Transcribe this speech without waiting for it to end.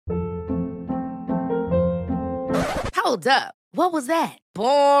Hold up. What was that?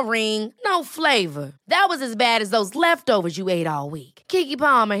 Boring. No flavor. That was as bad as those leftovers you ate all week. Keke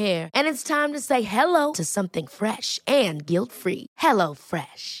Palmer here, and it's time to say hello to something fresh and guilt-free. Hello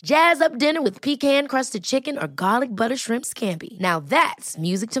Fresh. Jazz up dinner with pecan-crusted chicken or garlic butter shrimp scampi. Now that's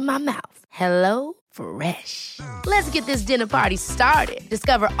music to my mouth. Hello Fresh. Let's get this dinner party started.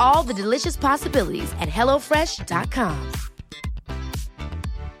 Discover all the delicious possibilities at hellofresh.com.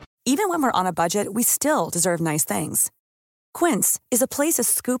 Even when we're on a budget, we still deserve nice things. Quince is a place to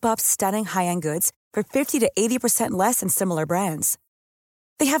scoop up stunning high-end goods for 50 to 80% less than similar brands.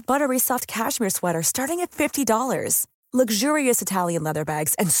 They have buttery soft cashmere sweaters starting at $50, luxurious Italian leather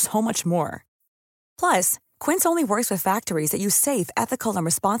bags, and so much more. Plus, Quince only works with factories that use safe, ethical, and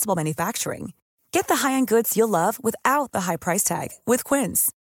responsible manufacturing. Get the high-end goods you'll love without the high price tag with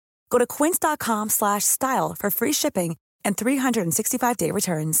Quince. Go to quince.com/style for free shipping and 365-day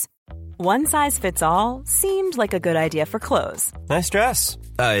returns. One size fits all seemed like a good idea for clothes. Nice dress.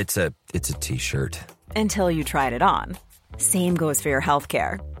 It's a t-shirt. Until you tried it on. Same goes for your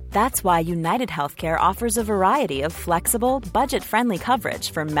healthcare. That's why United Healthcare offers a variety of flexible, budget-friendly coverage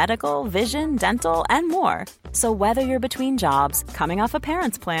for medical, vision, dental, and more. So whether you're between jobs, coming off a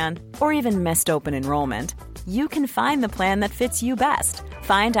parent's plan, or even missed open enrollment, you can find the plan that fits you best.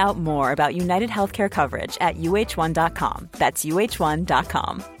 Find out more about United Healthcare coverage at uh1.com. That's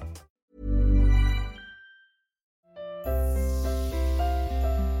uh1.com.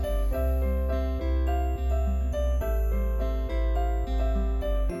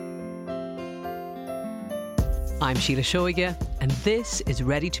 I'm Sheila Shoiga, and this is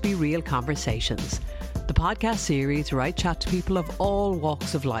Ready to Be Real Conversations, the podcast series where I chat to people of all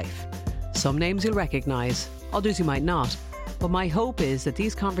walks of life. Some names you'll recognise, others you might not, but my hope is that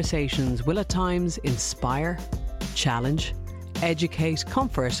these conversations will at times inspire, challenge, educate,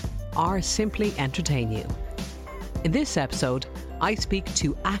 comfort, or simply entertain you. In this episode, I speak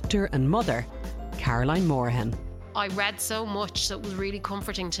to actor and mother, Caroline Morahan. I read so much, so it was really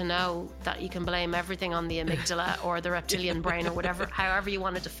comforting to know that you can blame everything on the amygdala or the reptilian brain or whatever, however you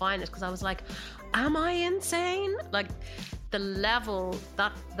want to define it. Because I was like, am I insane? Like the level,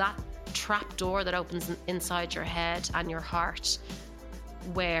 that trap door that opens inside your head and your heart,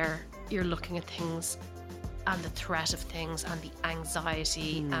 where you're looking at things and the threat of things and the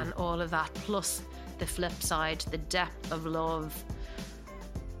anxiety and all of that, plus the flip side, the depth of love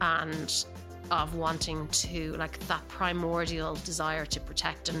and of wanting to, like, that primordial desire to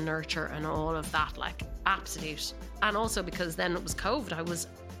protect and nurture and all of that, like, absolute. And also because then it was COVID, I was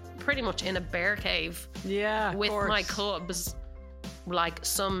pretty much in a bear cave with my cubs, like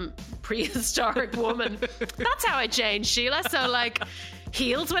some prehistoric woman. That's how I changed, Sheila. So, like,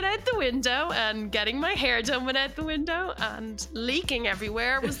 heels went out the window and getting my hair done went out the window and leaking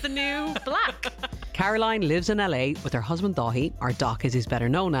everywhere was the new black. Caroline lives in LA with her husband Dahi, or Doc as he's better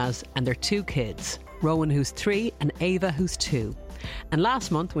known as, and their two kids, Rowan who's 3 and Ava who's 2. And last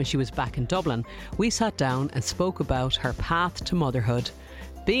month when she was back in Dublin, we sat down and spoke about her path to motherhood,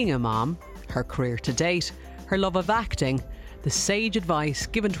 being a mom, her career to date, her love of acting, the sage advice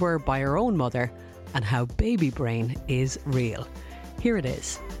given to her by her own mother, and how baby brain is real. Here it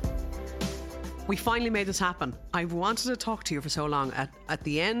is. We finally made this happen. I've wanted to talk to you for so long. At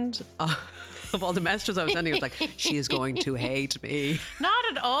the end of all the messages I was sending, I was like, she is going to hate me. Not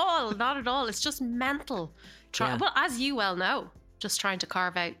at all. Not at all. It's just mental. Well, as you well know, just trying to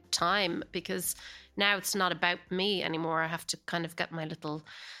carve out time, because now it's not about me anymore. I have to kind of get my little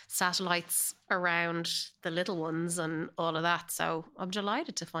satellites around the little ones and all of that. So I'm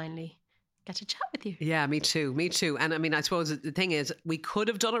delighted to finally get to chat with you. Yeah, me too. And I mean, I suppose the thing is, we could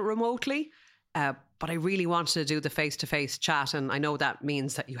have done it remotely, but I really wanted to do the face-to-face chat, and I know that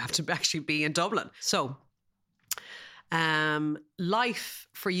means that you have to actually be in Dublin. So, life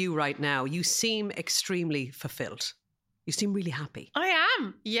for you right now, you seem extremely fulfilled. You seem really happy. I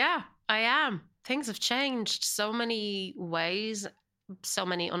am. Yeah, I am. Things have changed so many ways. So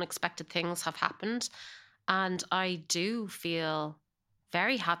many unexpected things have happened. And I do feel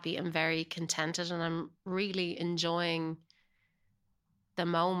very happy and very contented. And I'm really enjoying the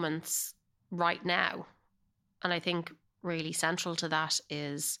moments right now. And I think really central to that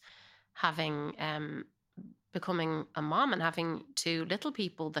is having, becoming a mom and having 2 little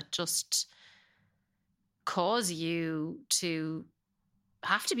people that just cause you to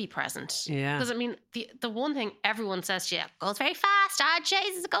have to be present. Yeah. Because I mean, the one thing everyone says to you, it goes very fast.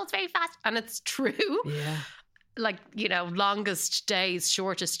 Jesus, it goes very fast. And it's true. Yeah. Like, you know, longest days,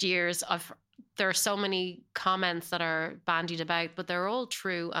 shortest years. There are so many comments that are bandied about, but they're all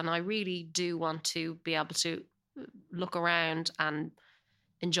true. And I really do want to be able to look around and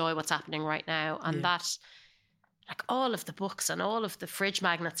enjoy what's happening right now. And that like all of the books and all of the fridge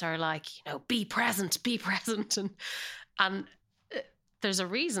magnets are like, you know, be present. And there's a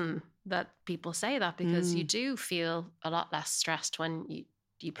reason that people say that, because you do feel a lot less stressed when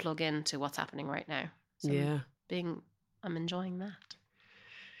you plug into what's happening right now. So I'm enjoying that.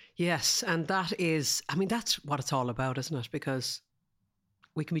 Yes, and that is, I mean, that's what it's all about, isn't it? Because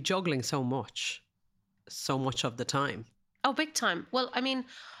we can be juggling so much of the time. Oh, big time. Well, I mean,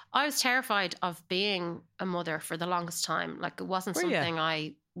 I was terrified of being a mother for the longest time. Like, it wasn't something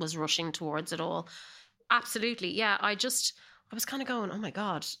I was rushing towards at all. Absolutely. Yeah. I was kind of going, oh my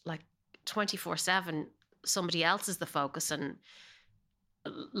God, like 24/7, somebody else is the focus. And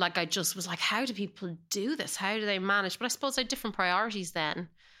like, I just was like, how do people do this? How do they manage? But I suppose I had different priorities then,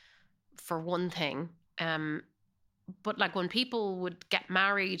 for one thing. But like, when people would get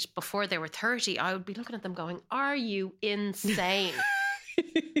married before they were 30, I would be looking at them going, are you insane?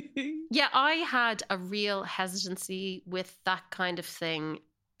 Yeah, I had a real hesitancy with that kind of thing,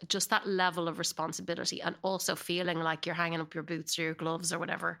 just that level of responsibility, and also feeling like you're hanging up your boots or your gloves or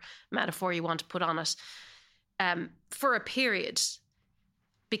whatever metaphor you want to put on it, for a period.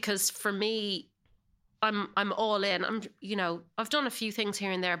 Because for me, I'm all in. I've done a few things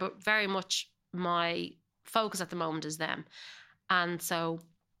here and there, but very much my focus at the moment is them. And so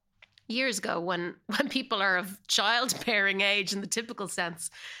years ago, when people are of childbearing age in the typical sense,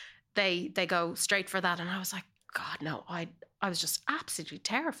 they go straight for that. And I was like, God, no, I was just absolutely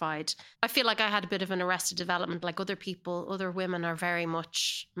terrified. I feel like I had a bit of an arrested development. Like, other women are very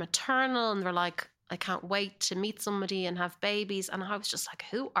much maternal, and they're like, I can't wait to meet somebody and have babies. And I was just like,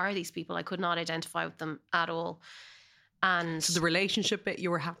 who are these people? I could not identify with them at all. And so the relationship bit you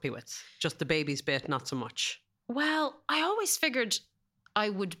were happy with, just the babies bit, not so much. Well, I always figured I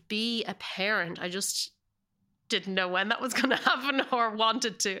would be a parent. I just didn't know when that was going to happen or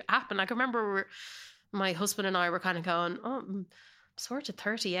wanted to happen. I can remember my husband and I were kind of going, oh, I'm sort of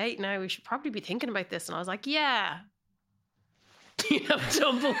 38 now. We should probably be thinking about this. And I was like, yeah.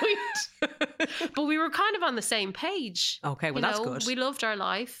 Tumbleweed. But we were kind of on the same page. Okay, well, that's good. We loved our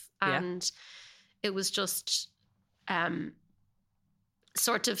life, and it was just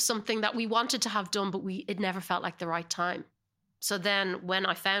sort of something that we wanted to have done, but it never felt like the right time. So then when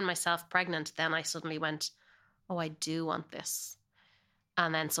I found myself pregnant, then I suddenly went, oh, I do want this.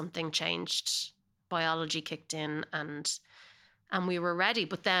 And then something changed. Biology kicked in, and we were ready.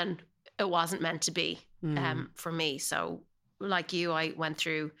 But then it wasn't meant to be for me. So like you, I went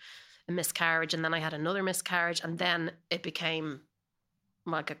through a miscarriage, and then I had another miscarriage, and then it became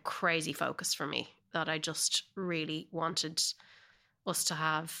like a crazy focus for me that I just really wanted us to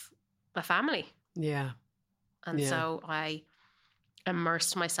have a family. Yeah. And so I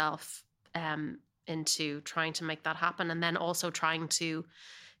immersed myself into trying to make that happen, and then also trying to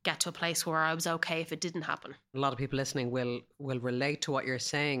get to a place where I was okay if it didn't happen. A lot of people listening will relate to what you're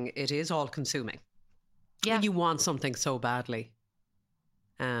saying. It is all consuming. Yeah. When you want something so badly,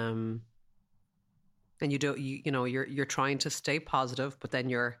 and you're trying to stay positive, but then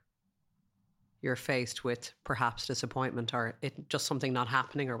you're faced with perhaps disappointment, or it just something not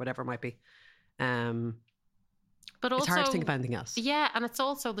happening, or whatever it might be. But also, it's hard to think of anything else. Yeah, and it's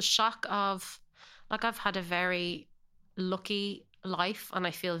also the shock of, like, I've had a very lucky life, and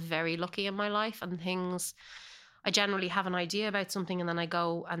I feel very lucky in my life, and things, I generally have an idea about something, and then I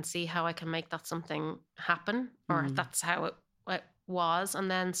go and see how I can make that something happen, or that's how it was. And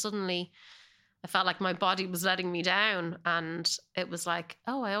then suddenly I felt like my body was letting me down, and it was like,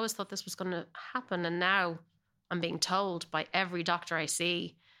 oh, I always thought this was going to happen. And now I'm being told by every doctor I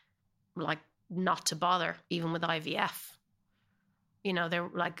see, like, not to bother, even with IVF. They're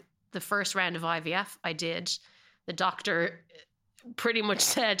like, the first round of IVF I did, the doctor pretty much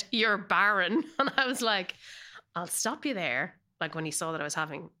said, you're barren. And I was like, I'll stop you there. Like, when he saw that I was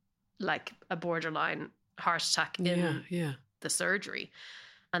having like a borderline heart attack in the surgery.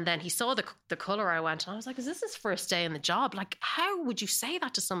 And then he saw the colour I went, and I was like, is this his first day in the job? Like, how would you say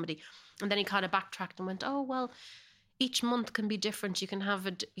that to somebody? And then he kind of backtracked and went, oh, well, each month can be different. You can have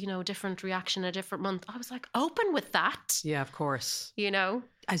a different reaction a different month. I was like, open with that. Yeah, of course.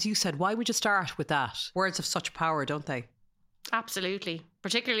 As you said, why would you start with that? Words have such power, don't they? Absolutely.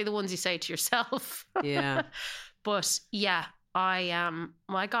 Particularly the ones you say to yourself. Yeah. But yeah, I'm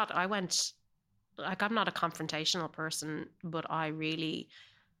not a confrontational person, but I really,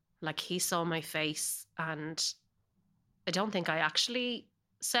 like, he saw my face, and I don't think I actually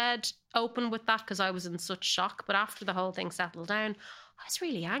said open with that because I was in such shock. But after the whole thing settled down, I was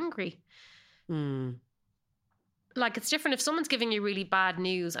really angry. Like, it's different if someone's giving you really bad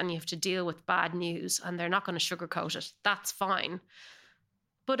news and you have to deal with bad news, and they're not going to sugarcoat it. That's fine.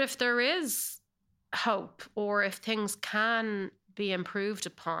 But if there is hope, or if things can be improved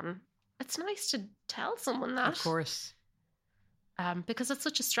upon, it's nice to tell someone that. Of course. Because it's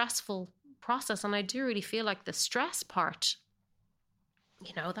such a stressful process. And I do really feel like the stress part,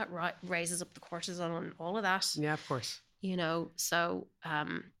 you know, that raises up the cortisol and all of that. Yeah, of course. You know, so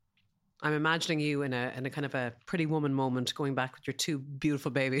I'm imagining you in a kind of a Pretty Woman moment, going back with your two beautiful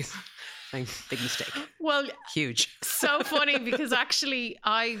babies. Big mistake. Well, huge. So funny, because actually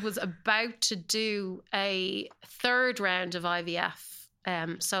I was about to do a third round of IVF.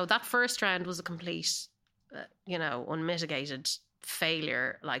 So that first round was a complete, you know, unmitigated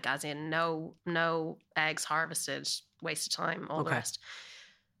failure, like as in no eggs harvested, waste of time, all the rest.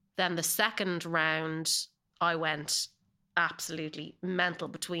 Then the second round, I went absolutely mental.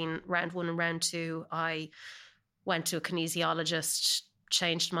 Between round 1 and round 2, I went to a kinesiologist,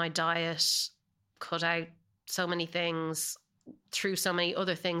 changed my diet, cut out so many things, threw so many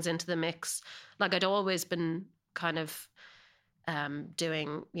other things into the mix. Like I'd always been kind of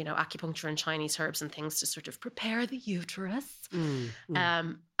doing, you know, acupuncture and Chinese herbs and things to sort of prepare the uterus.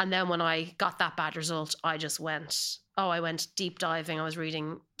 And then when I got that bad result, I just went deep diving. I was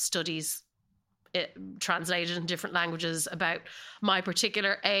reading studies translated in different languages about my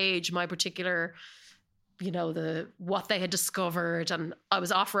particular age, my particular, you know, what they had discovered. And I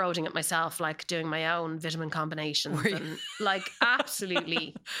was off-roading it myself, like doing my own vitamin combinations and like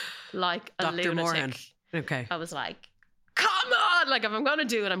absolutely like a Dr. lunatic. Moran. Okay. I was like, come on, like if I'm going to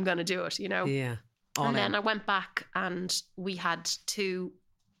do it, I'm going to do it, you know? Yeah. Then I went back and we had 2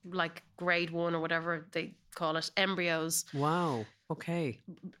 like grade 1 or whatever they call it, embryos. Wow. Okay.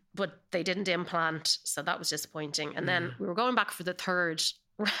 But they didn't implant, so that was disappointing. And then we were going back for the third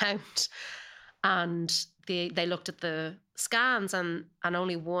round, and they looked at the scans, and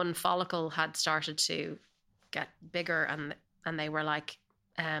only one follicle had started to get bigger, and they were like,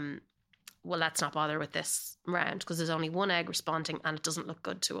 well, let's not bother with this round because there's only one egg responding and it doesn't look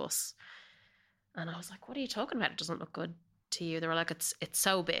good to us. And I was like, what are you talking about? It doesn't look good to you. They were like, it's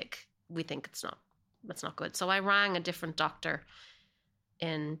so big, we think it's not good. So I rang a different doctor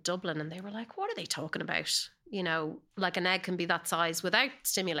in Dublin, and they were like, what are they talking about? You know, like an egg can be that size without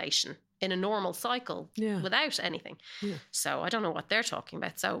stimulation in a normal cycle, without anything. Yeah. So I don't know what they're talking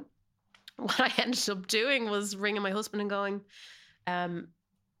about. So what I ended up doing was ringing my husband and going,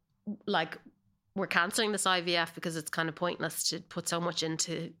 like, we're cancelling this IVF because it's kind of pointless to put so much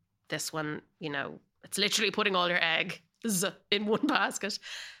into this one. You know, it's literally putting all your eggs in one basket.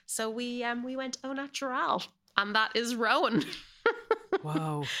 So we went au natural, and that is Rowan.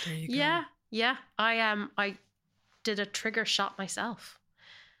 Wow, there you go. Yeah. I did a trigger shot myself.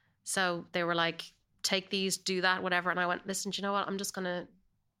 So they were like, take these, do that, whatever. And I went, listen, do you know what? I'm just gonna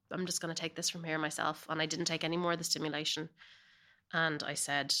take this from here myself. And I didn't take any more of the stimulation. And I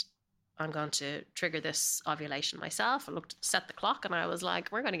said, I'm going to trigger this ovulation myself. I set the clock, and I was like,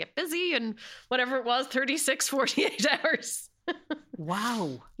 we're going to get busy, and whatever it was, 36, 48 hours.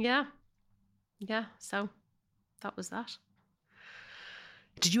 Wow. Yeah. So that was that.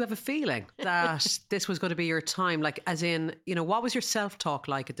 Did you have a feeling that this was going to be your time? Like, as in, you know, what was your self-talk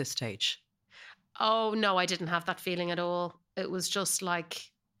like at this stage? Oh, no, I didn't have that feeling at all. It was just like,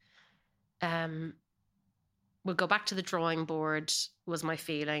 we'll go back to the drawing board was my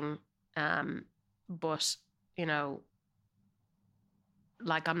feeling. But, you know,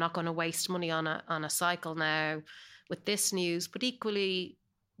 like, I'm not going to waste money on a cycle now with this news, but equally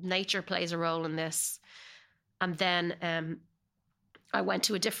nature plays a role in this. And then, I went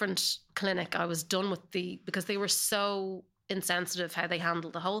to a different clinic. I was done with because they were so insensitive how they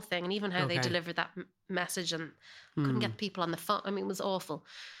handled the whole thing, and even how they delivered that message, and couldn't get people on the phone. I mean, it was awful.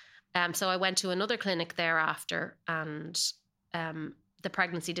 So I went to another clinic thereafter, and the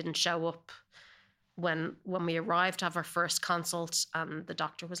pregnancy didn't show up when we arrived to have our first consult, and the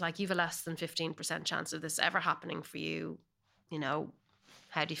doctor was like, you've a less than 15% chance of this ever happening for you. You know,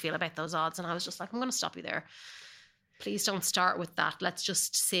 how do you feel about those odds? And I was just like, I'm going to stop you there. Please don't start with that. Let's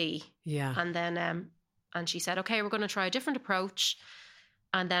just see. Yeah. And then, and she said, okay, we're going to try a different approach.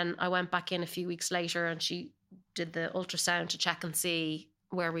 And then I went back in a few weeks later, and she did the ultrasound to check and see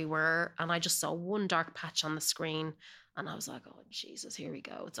where we were. And I just saw one dark patch on the screen. And I was like, oh, Jesus, here we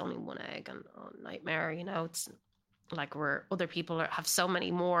go. It's only one egg, and nightmare. You know, it's like other people have so many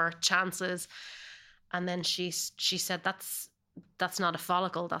more chances. And then she said, that's not a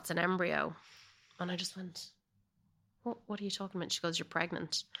follicle, that's an embryo. And I just went, what are you talking about? She goes, you're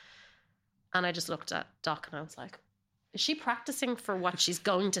pregnant. And I just looked at Doc, and I was like, is she practicing for what she's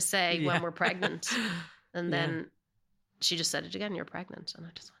going to say when we're pregnant? And then she just said it again, you're pregnant. And I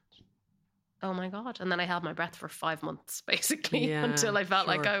just went, oh my God. And then I held my breath for 5 months, basically, until I felt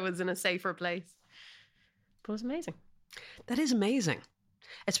like I was in a safer place. But it was amazing. That is amazing.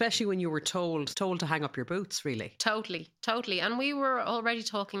 Especially when you were told to hang up your boots, really. Totally. And we were already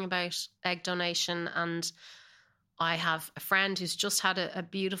talking about egg donation, and I have a friend who's just had a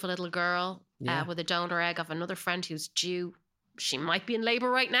beautiful little girl with a donor egg. I have another friend who's due. She might be in labour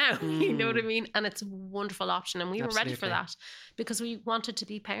right now. You know what I mean? And it's a wonderful option. And we were ready for that because we wanted to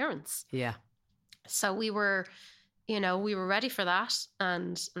be parents. Yeah. So we were ready for that.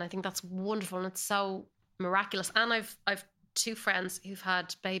 And I think that's wonderful. And it's so miraculous. And I've 2 friends who've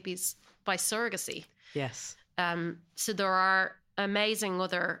had babies by surrogacy. Yes. So there are amazing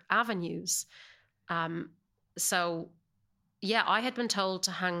other avenues. So yeah, I had been told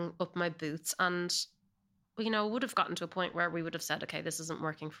to hang up my boots, and would have gotten to a point where we would have said, okay, this isn't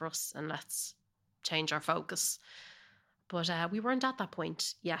working for us and let's change our focus. But we weren't at that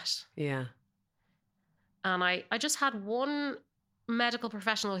point yet. Yeah. And I just had one medical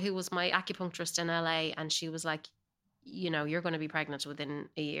professional who was my acupuncturist in LA, and she was like, you're going to be pregnant within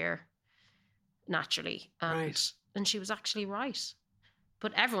a year, naturally. And she was actually right.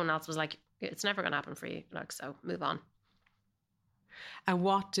 But everyone else was like, it's never going to happen for you. Like, so move on. And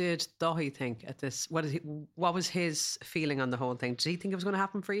what did Dahi think at this? What was his feeling on the whole thing? Did he think it was going to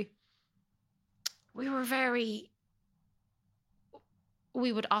happen for you? We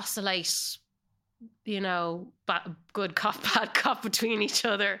would oscillate, good cop, bad cop between each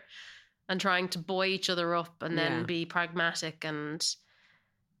other, and trying to buoy each other up and then be pragmatic. And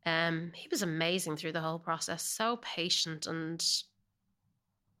he was amazing through the whole process. So patient and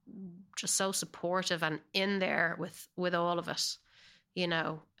just so supportive and in there with all of it,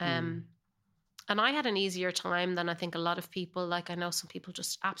 And I had an easier time than I think a lot of people. Like, I know some people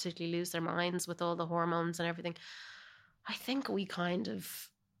just absolutely lose their minds with all the hormones and everything. I think we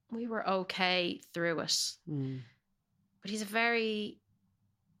were okay through it. But he's a very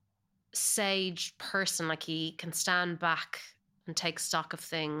sage person. Like, he can stand back and take stock of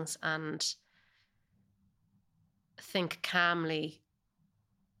things and think calmly,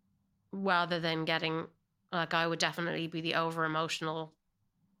 rather than getting, like, I would definitely be the over emotional,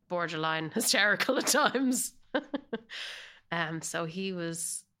 borderline hysterical at times. So he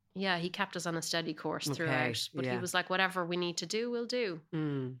was, he kept us on a steady course throughout. But he was like, whatever we need to do, we'll do.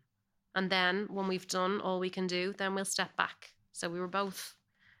 And then when we've done all we can do, then we'll step back. So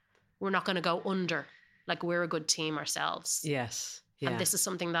we're not going to go under. Like, we're a good team ourselves. Yes. Yeah. And this is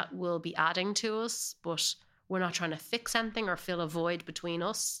something that will be adding to us, but we're not trying to fix anything or fill a void between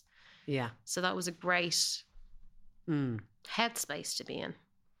us. Yeah. So that was a great headspace to be in.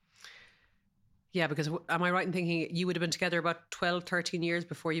 Yeah, because am I right in thinking you would have been together about 12, 13 years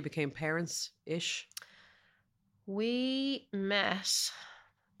before you became parents-ish? We met...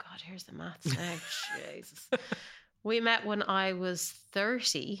 God, here's the maths now. Jesus. We met when I was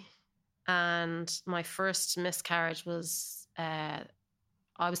 30, and my first miscarriage was... I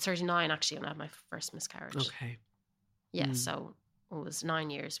was 39, actually, when I had my first miscarriage. Okay. Yeah, so... It was 9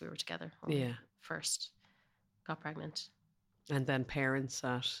 years we were together when we first got pregnant. And then parents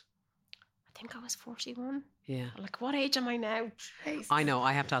at... I think I was 41. Yeah. Like, what age am I now? Jesus. I know,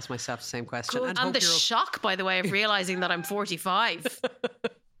 I have to ask myself the same question. And the shock, by the way, of realising that I'm 45.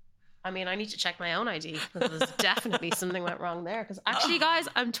 I mean, I need to check my own ID, because there's definitely something went wrong there. Because actually, guys,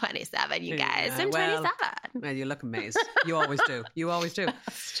 I'm 27, you guys. I'm 27. Well, you look amazed. You always do. You always do.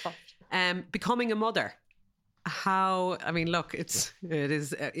 Stop. Becoming a mother. How, I mean, look, it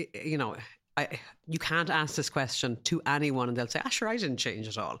is, you can't ask this question to anyone and they'll say, sure, I didn't change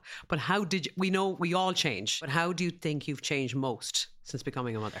at all. But how did you, we know we all change, but how do you think you've changed most since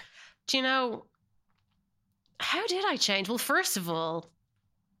becoming a mother? Do you know, how did I change? Well, first of all,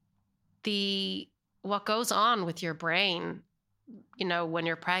 what goes on with your brain, when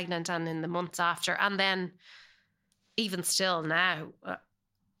you're pregnant and in the months after, and then even still now,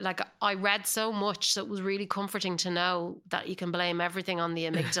 like, I read so much, so it was really comforting to know that you can blame everything on the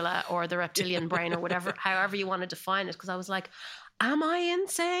amygdala or the reptilian brain or whatever, however you want to define it. Because I was like, am I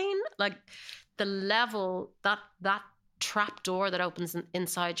insane? Like, the level, that trap door that opens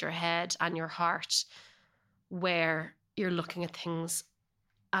inside your head and your heart, where you're looking at things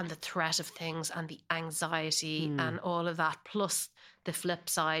and the threat of things and the anxiety and all of that, plus the flip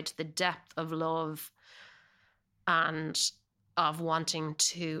side, the depth of love and of wanting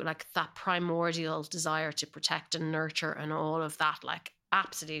to, like, that primordial desire to protect and nurture and all of that, like,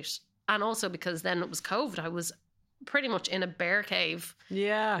 absolute. And also because then it was COVID, I was pretty much in a bear cave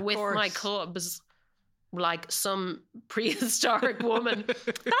with my cubs, like some prehistoric woman.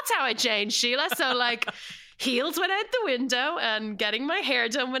 That's how I changed, Sheila. So, like, heels went out the window and getting my hair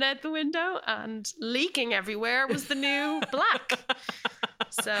done went out the window and leaking everywhere was the new black.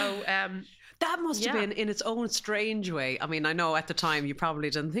 So That must have been, in its own strange way. I mean, I know at the time you probably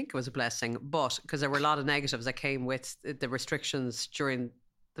didn't think it was a blessing, but because there were a lot of negatives that came with the restrictions during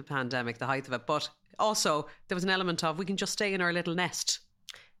the pandemic, the height of it. But also there was an element of we can just stay in our little nest.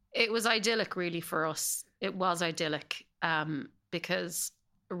 It was idyllic, really, for us. It was idyllic because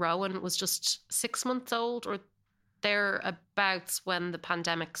Rowan was just 6 months old or thereabouts when the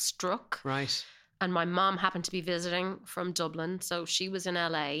pandemic struck. Right. And my mom happened to be visiting from Dublin. So she was in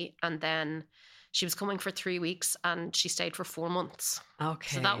LA and then she was coming for 3 weeks and she stayed for 4 months.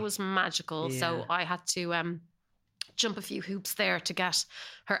 Okay. So that was magical. Yeah. So I had to jump a few hoops there to get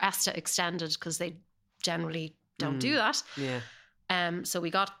her ESTA extended because they generally don't do that. Yeah. So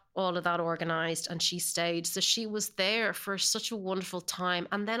we got all of that organised and she stayed. So she was there for such a wonderful time.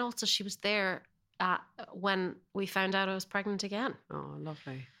 And then also she was there when we found out I was pregnant again. Oh,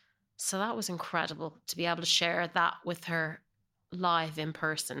 lovely. So that was incredible to be able to share that with her live in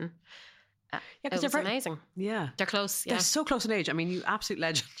person. It was amazing. Yeah. They're close. Yeah. They're so close in age. I mean, you absolute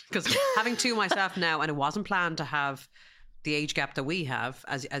legend. Because having two myself now, and it wasn't planned to have the age gap that we have,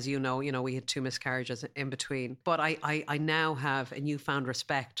 as you know, we had 2 miscarriages in between. But I now have a newfound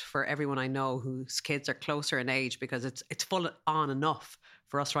respect for everyone I know whose kids are closer in age, because it's full on enough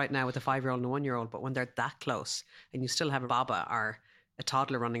for us right now with a 5-year-old and a 1-year-old. But when they're that close and you still have a Baba or a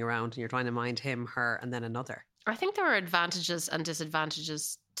toddler running around and you're trying to mind him, her, and then another. I think there are advantages and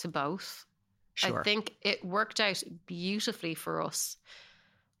disadvantages to both. Sure. I think it worked out beautifully for us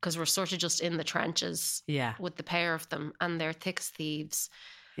because we're sort of just in the trenches with the pair of them and they're thick as thieves.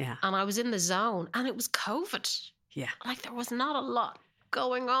 Yeah. And I was in the zone and it was COVID. Yeah. Like there was not a lot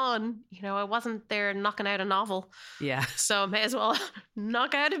going on. I wasn't there knocking out a novel. Yeah. So I may as well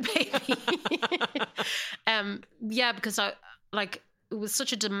knock out a baby. Because it was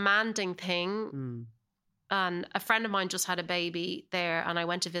such a demanding thing. And a friend of mine just had a baby there and I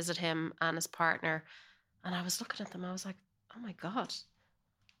went to visit him and his partner and I was looking at them. I was like, oh my God,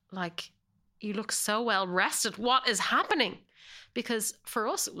 you look so well rested. What is happening? Because for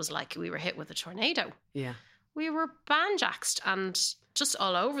us, it was like we were hit with a tornado. Yeah. We were banjaxed and just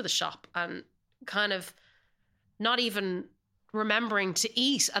all over the shop and kind of not even remembering to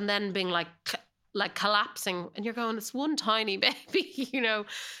eat and then being like collapsing, and you're going, it's one tiny baby,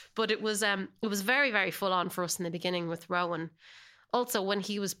 But it was very, very full on for us in the beginning with Rowan. Also, when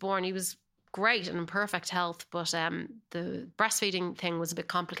he was born, he was great and in perfect health, but the breastfeeding thing was a bit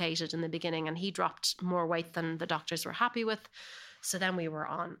complicated in the beginning, and he dropped more weight than the doctors were happy with. So then we were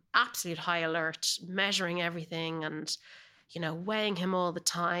on absolute high alert, measuring everything and weighing him all the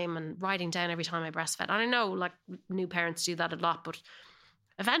time and writing down every time I breastfed. And I know new parents do that a lot, but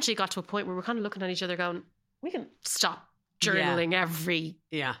eventually got to a point where we're kind of looking at each other going, we can stop journaling every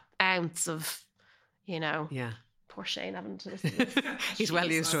ounce of, poor Shane having to listen to this. He's well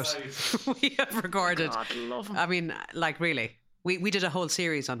used to it. We have recorded. God, I love him. I mean, really, we did a whole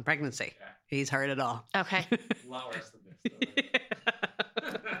series on pregnancy. Yeah. He's heard it all. Okay. A lot worse than this.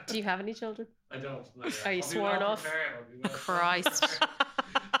 Do you have any children? I don't. Are you sworn off? Christ.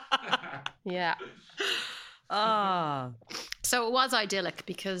 Yeah. So it was idyllic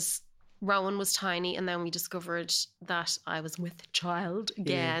because Rowan was tiny and then we discovered that I was with child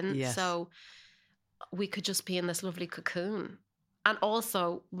again. Yes. So we could just be in this lovely cocoon. And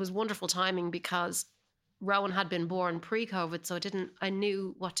also it was wonderful timing because Rowan had been born pre-COVID, so I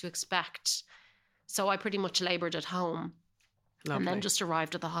knew what to expect. So I pretty much laboured at home. Lovely. And then just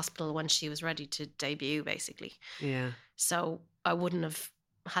arrived at the hospital when she was ready to debut, basically. Yeah. So I wouldn't have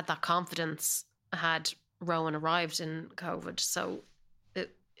had that confidence had Rowan arrived in COVID. So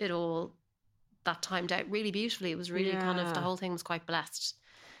it all, that timed out really beautifully. It was really kind of, the whole thing was quite blessed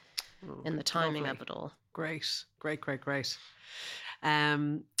in the timing of it all. Great.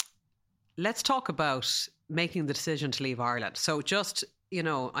 Let's talk about making the decision to leave Ireland. So just,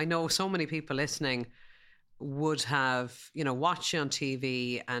 I know so many people listening would have, watched you on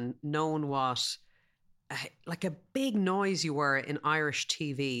TV and known what, like a big noise you were in Irish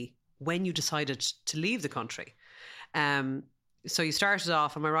TV when you decided to leave the country. So you started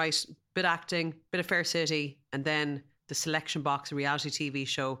off, am I right, bit acting, bit of Fair City, and then the Selection Box, a reality TV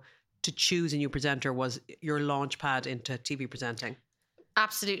show, to choose a new presenter was your launch pad into TV presenting.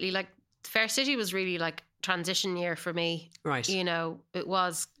 Absolutely. Fair City was really transition year for me. Right. It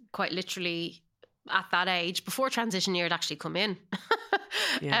was quite literally at that age. Before transition year had actually come in.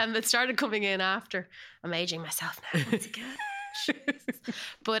 And it started coming in after. I'm aging myself now once again.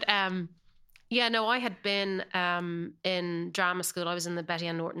 But I had been in drama school. I was in the Betty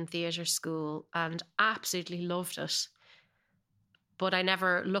Ann Norton Theatre School and absolutely loved it. But I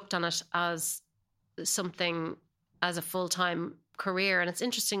never looked on it as something, as a full-time career. And it's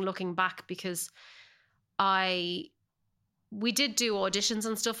interesting looking back because we did do auditions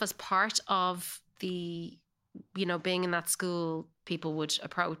and stuff as part of the, you know, being in that school. People would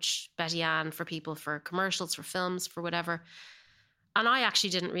approach Betty Ann for people for commercials, for films, for whatever. And I actually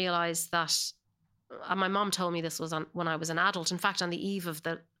didn't realise that, and my mom told me this was when I was an adult. In fact, on the eve of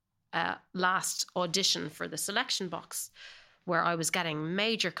the last audition for the selection box, where I was getting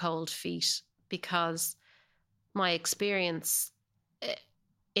major cold feet because my experience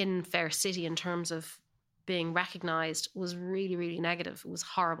in Fair City in terms of being recognised was really, really negative. It was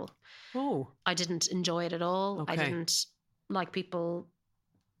horrible. Oh. I didn't enjoy it at all. Okay. I didn't like people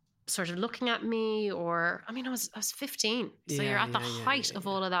sort of looking at me, or, I mean, I was 15. So you're at the height of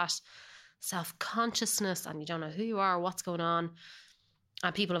all of that self-consciousness, and you don't know who you are, what's going on.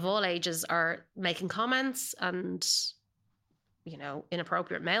 And people of all ages are making comments and, you know,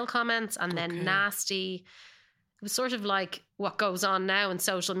 inappropriate male comments, and then nasty. It was sort of like what goes on now in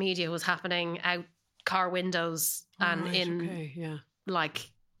social media was happening out car windows and like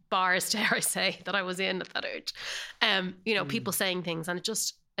bars, dare I say, that I was in at that age. You know, people saying things, and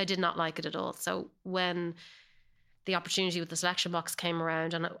I did not like it at all. So when the opportunity with the selection box came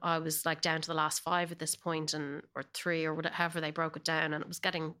around, and I was like down to the last 5 at this point, or 3 or whatever they broke it down, and it was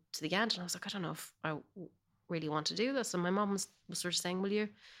getting to the end, and I was like, I don't know if I really want to do this. And my mom was sort of saying, well,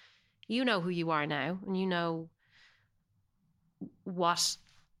 you know who you are now, and you know what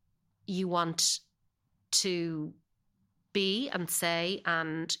you want to be and say,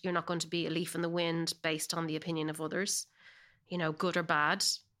 and you're not going to be a leaf in the wind based on the opinion of others, you know, good or bad.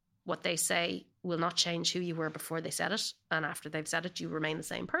 What they say will not change who you were before they said it, and after they've said it, you remain the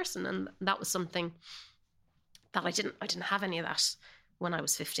same person. And that was something that I didn't have any of that when I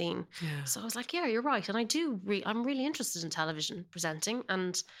was 15. Yeah. So I was like, yeah, you're right. And I'm really interested in television presenting.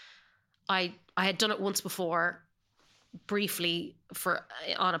 And I had done it once before, briefly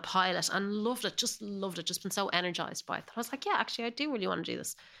on a pilot, and loved it, just been so energized by it. I was like, yeah, actually I do really want to do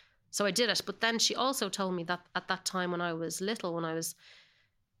this. So I did it. But then she also told me that at that time when I was little, when I was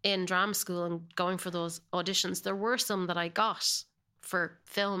in drama school and going for those auditions, there were some that I got for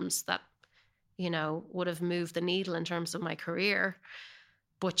films that, you know, would have moved the needle in terms of my career.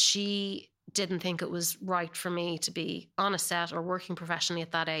 But she didn't think it was right for me to be on a set or working professionally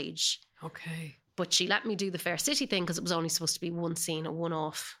at that age. Okay. But she let me do the Fair City thing because it was only supposed to be one scene, a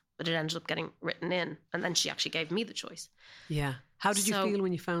one-off, but it ended up getting written in. And then she actually gave me the choice. Yeah. How did you feel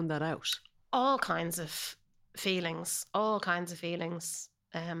when you found that out? All kinds of feelings.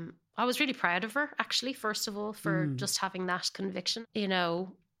 I was really proud of her, actually, first of all, for just having that conviction, you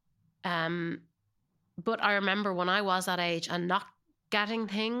know. But I remember when I was that age and not getting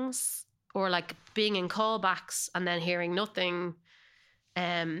things, or like being in callbacks and then hearing nothing.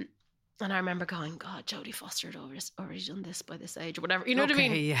 And I remember going, God, Jodie Foster had already done this by this age, or whatever. You know what I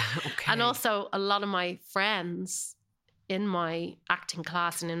mean? Yeah, okay. And also a lot of my friends in my acting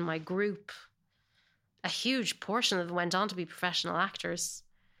class and in my group, a huge portion of them went on to be professional actors.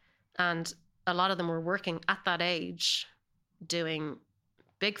 And a lot of them were working at that age, doing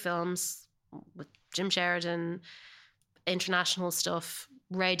big films with Jim Sheridan, international stuff,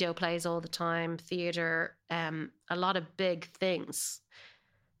 radio plays all the time, theatre, a lot of big things.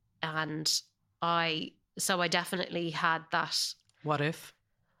 And I definitely had that. What if?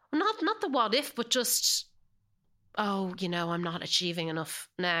 Not the what if, but just, oh, you know, I'm not achieving enough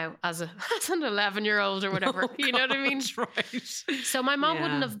now as an 11-year-old or whatever. Oh, you know what I mean? Right. So my mom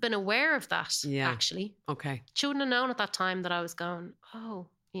wouldn't have been aware of that, actually. Okay. She wouldn't have known at that time that I was going, oh,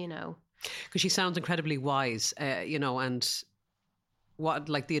 you know. Because she sounds incredibly wise, you know, and what,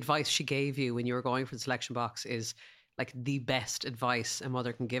 like, the advice she gave you when you were going for the selection box is like the best advice a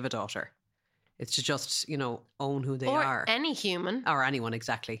mother can give a daughter. It's to just, you know, own who they are. Or any human. Or anyone,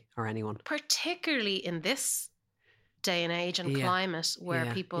 exactly. Or anyone. Particularly in this day and age and climate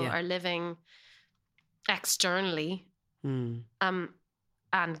where people are living externally and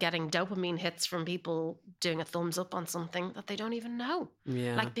getting dopamine hits from people doing a thumbs up on something that they don't even know.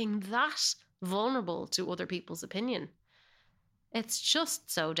 Yeah. Like being that vulnerable to other people's opinion. It's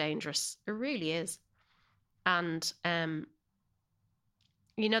just so dangerous. It really is. And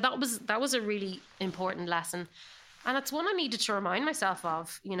you know, that was a really important lesson, and it's one I needed to remind myself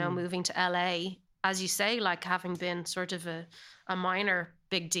of, you know, moving to LA, as you say, like having been sort of a minor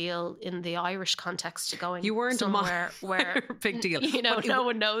big deal in the Irish context, to going you weren't somewhere where big deal, you know, no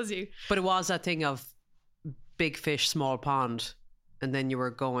one knows you. But it was that thing of big fish, small pond, and then you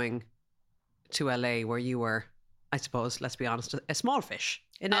were going to LA where you were, I suppose, let's be honest, a small fish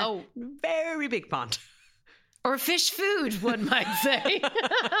in a very big pond. Or fish food, one might say.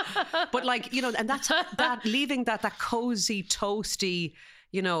 But like, you know, and that's that leaving that cozy, toasty,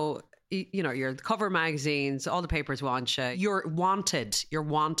 you know, your cover magazines, all the papers want you. You're wanted,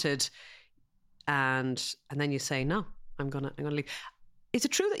 and then you say, no, I'm gonna leave. Is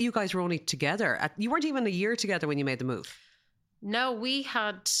it true that you guys were only together? You weren't even a year together when you made the move. No, we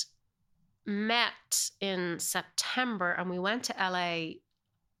had met in September and we went to LA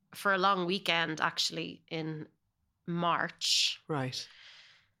for a long weekend, actually, in March. Right.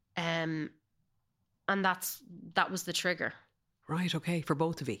 And that was the trigger. Right, okay, for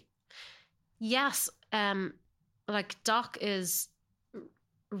both of you. Yes. Like Doc is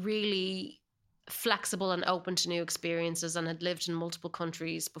really flexible and open to new experiences and had lived in multiple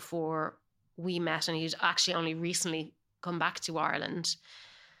countries before we met, and he'd actually only recently come back to Ireland.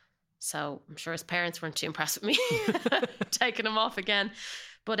 So I'm sure his parents weren't too impressed with me taking him off again.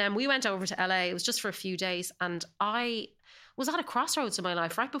 But we went over to LA. It was just for a few days. And I was at a crossroads in my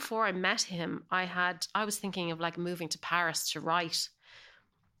life. Right before I met him, I was thinking of like moving to Paris to write,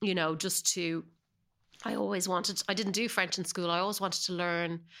 you know, I didn't do French in school. I always wanted to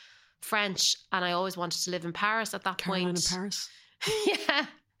learn French, and I always wanted to live in Paris at that Caroline point. in Paris? Yeah.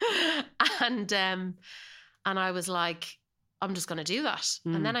 And I was like, I'm just going to do that.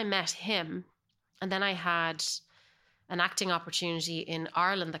 And then I met him, and then I had an acting opportunity in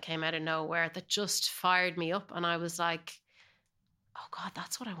Ireland that came out of nowhere that just fired me up. And I was like, oh God,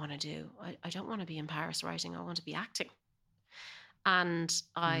 that's what I want to do. I don't want to be in Paris writing. I want to be acting. And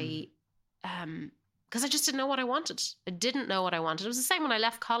because I just didn't know what I wanted. I didn't know what I wanted. It was the same when I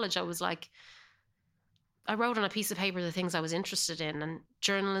left college. I was like, I wrote on a piece of paper the things I was interested in, and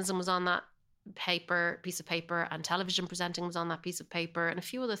journalism was on that piece of paper, and television presenting was on that piece of paper, and a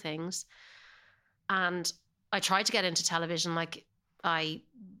few other things. And I tried to get into television. Like, I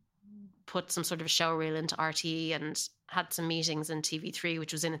put some sort of a show reel into RTE and had some meetings in TV3,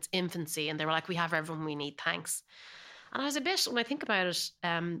 which was in its infancy. And they were like, we have everyone we need, thanks. And I was a bit, when I think about it,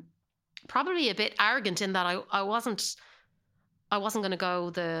 probably a bit arrogant in that I wasn't going to go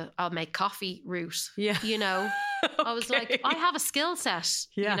the I'll make coffee route. Yeah. You know, okay. I was like, I have a skill set,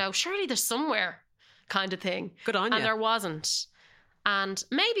 you know, surely there's somewhere kind of thing. Good on you. And there wasn't. And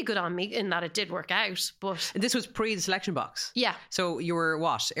maybe good on me in that it did work out. But and this was pre the selection box. Yeah. So you were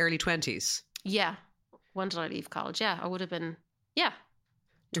what, early 20s? Yeah. When did I leave college? Yeah, I would have been,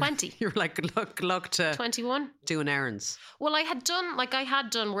 20. You're like, look to 21 doing errands. Well, I had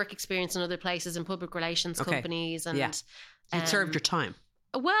done work experience in other places, in public relations companies, and you'd served your time.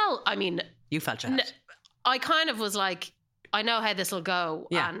 Well, I mean, you felt you had. I kind of was like, I know how this will go,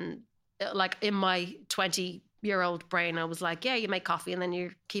 and like in my 20-year-old brain, I was like, yeah, you make coffee and then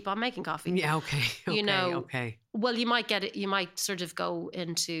you keep on making coffee. Yeah, okay. You know, okay. Well, you might get it. You might sort of go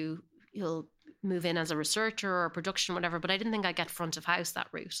into, you'll move in as a researcher or production, whatever. But I didn't think I'd get front of house that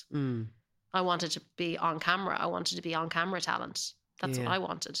route. I wanted to be on camera. I wanted to be on camera talent. That's what I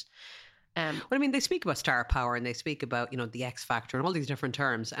wanted. Well, I mean, they speak about star power and they speak about, you know, the X Factor and all these different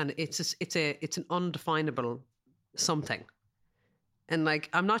terms, and it's an undefinable something. And like,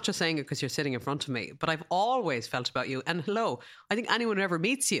 I'm not just saying it because you're sitting in front of me, but I've always felt about you. And hello, I think anyone who ever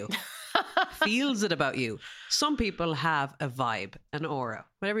meets you feels it about you. Some people have a vibe, an aura,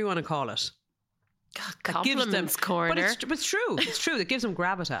 whatever you want to call it. Compliments corner. But it's true. It's true. It gives them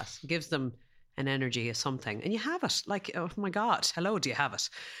gravitas. It gives them an energy of something. And you have it. Like, oh my God, hello, do you have it?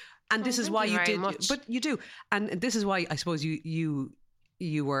 And this is why you did. Much. But you do. And this is why I suppose you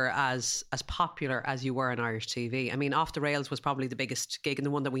were as popular as you were on Irish TV. I mean, Off the Rails was probably the biggest gig and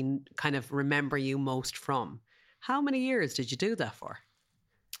the one that we kind of remember you most from. How many years did you do that for?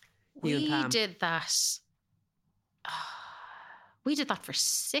 We did that. We did that for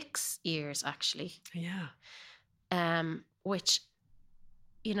 6 years, actually. Yeah. Which,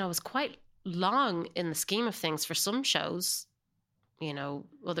 you know, was quite long in the scheme of things for some shows. You know,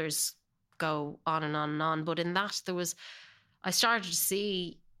 others go on and on and on. But in that, I started to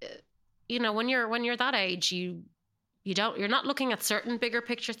see, you know, when you're that age, you're not looking at certain bigger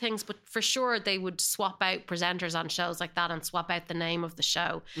picture things, but for sure they would swap out presenters on shows like that and swap out the name of the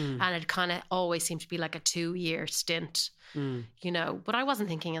show. And it kind of always seemed to be like a 2-year stint, you know, but I wasn't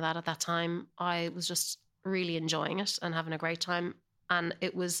thinking of that at that time. I was just really enjoying it and having a great time. And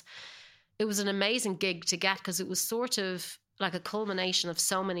it was an amazing gig to get, because it was sort of like a culmination of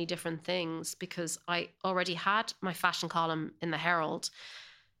so many different things, because I already had my fashion column in the Herald.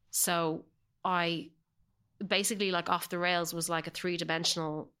 So I basically, like, Off the Rails was like a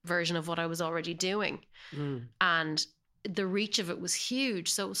 3-dimensional version of what I was already doing. And the reach of it was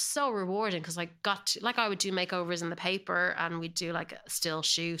huge. So it was so rewarding, because I got to, like, I would do makeovers in the paper and we'd do like a still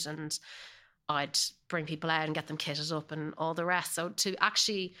shoot, and I'd bring people out and get them kitted up and all the rest. So to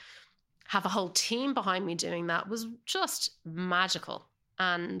actually have a whole team behind me doing that was just magical.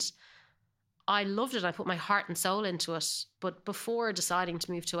 And I loved it. I put my heart and soul into it. But before deciding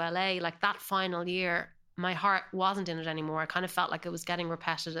to move to LA, like that final year, my heart wasn't in it anymore. I kind of felt like it was getting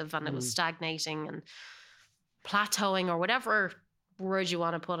repetitive and it was stagnating and plateauing, or whatever word you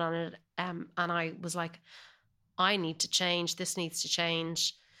want to put on it. And I was like, I need to change. This needs to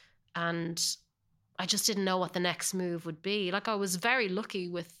change. And I just didn't know what the next move would be. Like, I was very lucky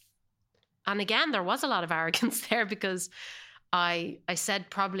with, and again, there was a lot of arrogance there, because I said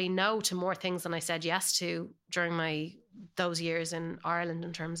probably no to more things than I said yes to during those years in Ireland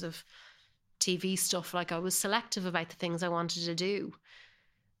in terms of TV stuff. Like, I was selective about the things I wanted to do.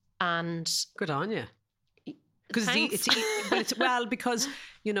 And good on you. Because because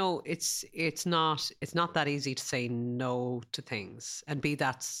you know it's not that easy to say no to things and be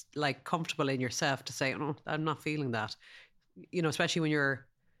that like comfortable in yourself to say, oh, I'm not feeling that. You know, especially when you're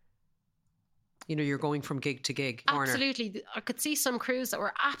going from gig to gig. Absolutely. Orna. I could see some crews that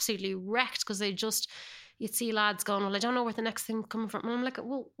were absolutely wrecked because you'd see lads going, well, I don't know where the next thing coming from. And I'm like,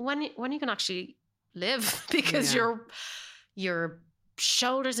 well, when you can actually live, because your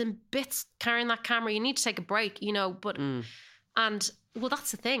shoulders in bits carrying that camera, you need to take a break, you know. But and well, that's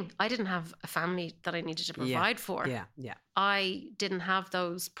the thing. I didn't have a family that I needed to provide for. Yeah. I didn't have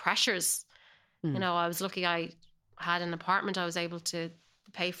those pressures. You know, I was lucky. I had an apartment I was able to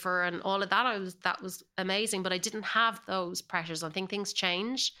pay for and all of that. That was amazing, but I didn't have those pressures. I think things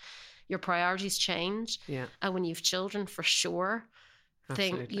change, your priorities change, and when you've children, for sure,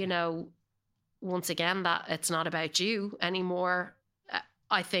 think, you know, once again, that it's not about you anymore.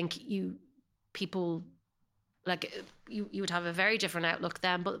 I think people like you would have a very different outlook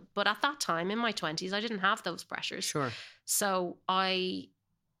then, but at that time in my 20s, I didn't have those pressures. Sure. So I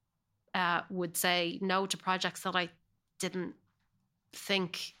would say no to projects that I didn't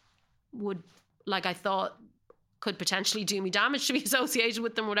think would, like, I thought could potentially do me damage to be associated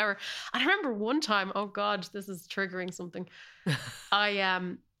with them, whatever. And I remember one time, oh God, this is triggering something.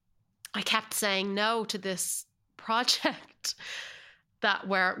 I kept saying no to this project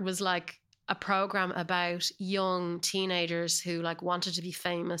where it was like a program about young teenagers who like wanted to be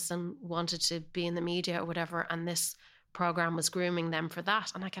famous and wanted to be in the media or whatever. And this program was grooming them for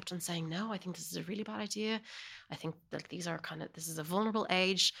that. And I kept on saying, no, I think this is a really bad idea. I think that this is a vulnerable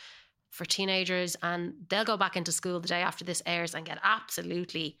age for teenagers, and they'll go back into school the day after this airs and get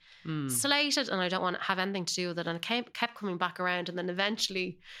absolutely slated. And I don't want to have anything to do with it. And it kept coming back around. And then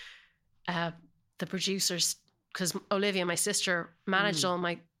eventually the producers, because Olivia, my sister, managed all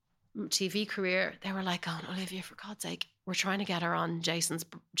my TV career, they were like, oh, Olivia, for God's sake, we're trying to get her on Jason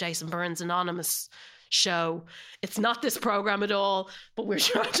Byrne's Anonymous show. It's not this program at all, but we're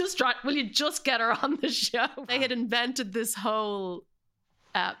just trying, will you just get her on the show? They had invented this whole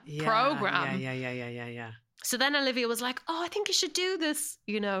program. Yeah. So then Olivia was like, oh, I think you should do this,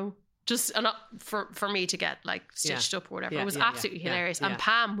 you know, just for me to get like stitched up or whatever. It was absolutely hilarious. And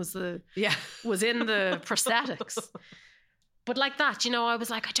Pam was in the prosthetics. But like that, you know, I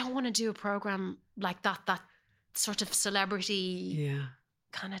was like, I don't want to do a program like that sort of celebrity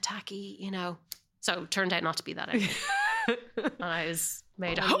kind of tacky, you know. So it turned out not to be that either. And I was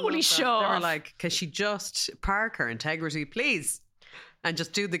made a holy show. They were like, can she just park her integrity, please, and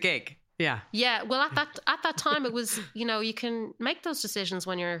just do the gig? Yeah. Yeah. Well, at that time, it was, you know, you can make those decisions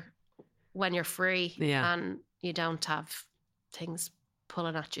when you're free and you don't have things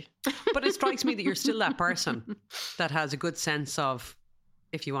pulling at you. But it strikes me that you're still that person that has a good sense of,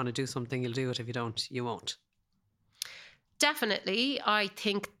 if you want to do something, you'll do it. If you don't, you won't. Definitely. I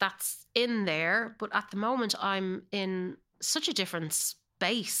think that's in there. But at the moment, I'm in such a different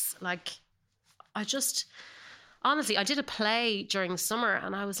space. Like, honestly, I did a play during the summer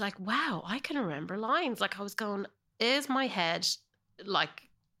and I was like, wow, I can remember lines. Like, I was going, is my head, like,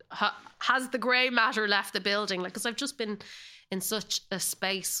 has the grey matter left the building? Like, because I've just been in such a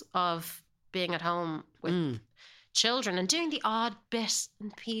space of being at home with children and doing the odd bit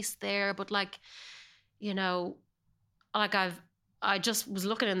and piece there. But like, you know, like I just was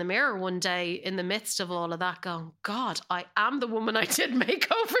looking in the mirror one day in the midst of all of that going, God, I am the woman I did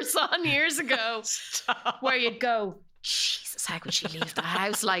makeovers on years ago. Where you'd go, Jesus, how could she leave the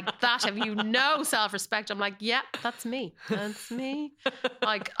house like that? Have you no self-respect? I'm like, yeah, that's me. That's me.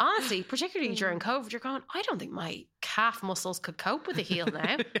 Like, honestly, particularly during COVID, you're going, I don't think my calf muscles could cope with a heel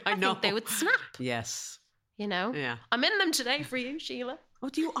now. I know. Think they would snap. Yes. You know? Yeah. I'm in them today for you, Sheila. Oh,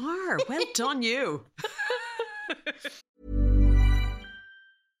 you are. Well done, you.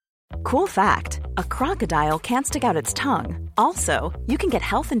 Cool fact, a crocodile can't stick out its tongue. Also, you can get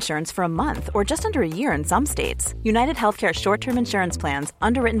health insurance for a month or just under a year in some states. United Healthcare short-term insurance plans,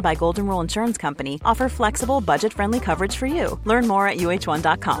 underwritten by Golden Rule Insurance Company, offer flexible, budget-friendly coverage for you. Learn more at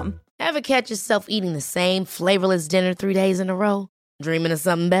uh1.com. Ever catch yourself eating the same flavorless dinner 3 days in a row? Dreaming of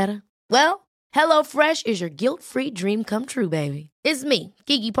something better? Well, HelloFresh is your guilt-free dream come true, baby. It's me,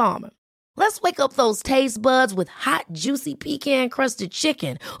 Keke Palmer. Let's wake up those taste buds with hot, juicy pecan-crusted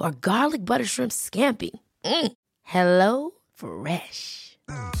chicken or garlic butter shrimp scampi. Hello Fresh.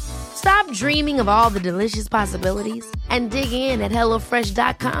 Stop dreaming of all the delicious possibilities and dig in at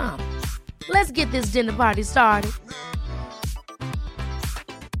HelloFresh.com. Let's get this dinner party started.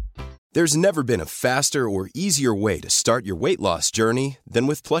 There's never been a faster or easier way to start your weight loss journey than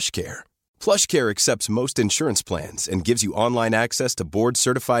with PlushCare. PlushCare accepts most insurance plans and gives you online access to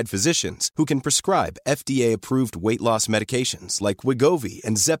board-certified physicians who can prescribe FDA-approved weight loss medications like Wegovy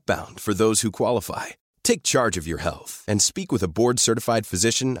and Zepbound for those who qualify. Take charge of your health and speak with a board-certified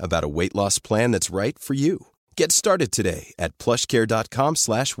physician about a weight loss plan that's right for you. Get started today at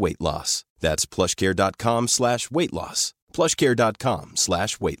plushcare.com/weight-loss. That's plushcare.com/weight-loss.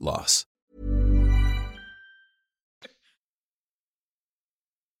 plushcare.com/weight-loss.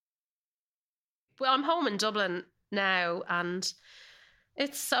 Well, I'm home in Dublin now, and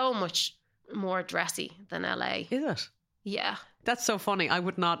it's so much more dressy than LA. Is it? Yeah. That's so funny. I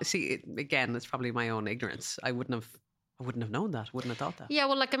would not see it, again, it's probably my own ignorance. I wouldn't have known that. Wouldn't have thought that. Yeah,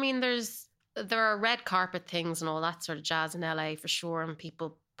 well, like, I mean, there are red carpet things and all that sort of jazz in LA for sure, and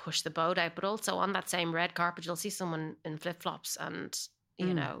people push the boat out, but also on that same red carpet you'll see someone in flip-flops and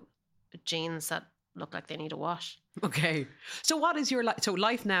you know, jeans that look like they need a wash. Okay, so what is your life? So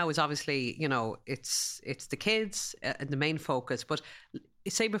life now is obviously, you know, it's the kids and the main focus, but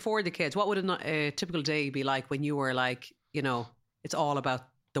say before the kids, what would a typical day be like when you were like, you know, it's all about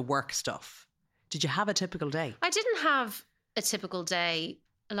the work stuff? Did you have a typical day? I didn't have a typical day.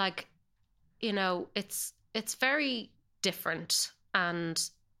 Like, you know, it's very different, and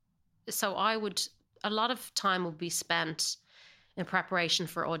so a lot of time would be spent in preparation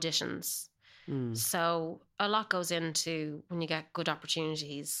for auditions. So a lot goes into, when you get good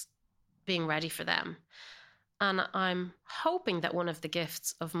opportunities, being ready for them. And I'm hoping that one of the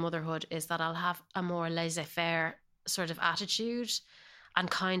gifts of motherhood is that I'll have a more laissez-faire sort of attitude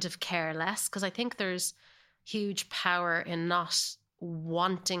and kind of care less, because I think there's huge power in not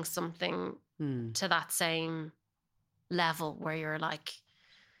wanting something to that same level where you're like,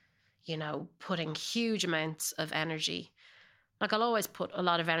 you know, putting huge amounts of energy. Like, I'll always put a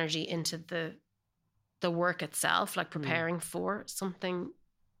lot of energy into the work itself, like preparing for something.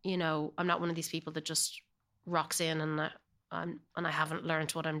 You know, I'm not one of these people that just rocks in and I haven't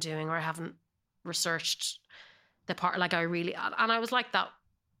learned what I'm doing, or I haven't researched the part. Like, and I was like that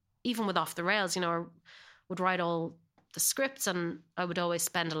even with Off the Rails. You know, I would write all the scripts, and I would always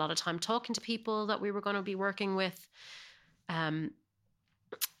spend a lot of time talking to people that we were going to be working with.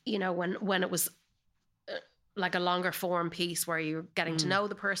 You know, when it was like a longer form piece where you're getting to know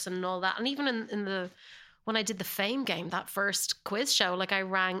the person and all that. And even when I did the Fame Game, that first quiz show, like, I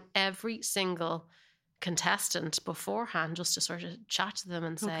rang every single contestant beforehand just to sort of chat to them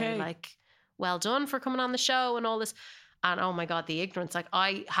and say, like, well done for coming on the show and all this. And oh my God, the ignorance. Like,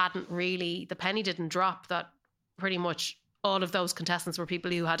 I hadn't really, the penny didn't drop that pretty much all of those contestants were people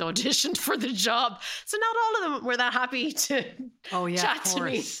who had auditioned for the job. So not all of them were that happy to chat to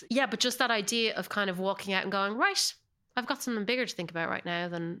me. Yeah, but just that idea of kind of walking out and going, right, I've got something bigger to think about right now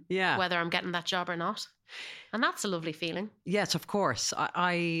than whether I'm getting that job or not. And that's a lovely feeling. Yes, of course.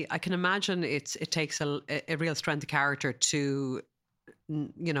 I can imagine it takes a real strength of character to,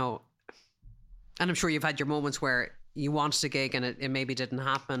 you know, and I'm sure you've had your moments where you wanted a gig and it maybe didn't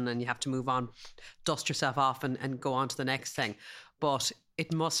happen and you have to move on, dust yourself off and go on to the next thing. But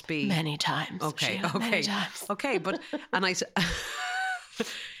it must be... Many times. Okay. Many times. Okay, but... And it'd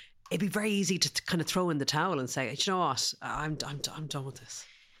be very easy to kind of throw in the towel and say, you know what, I'm done with this.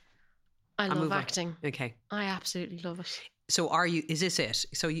 I love acting. Okay. I absolutely love it. So is this it?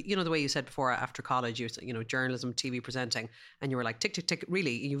 So, you know, the way you said before, after college, you know, journalism, TV presenting, and you were like, tick, tick, tick.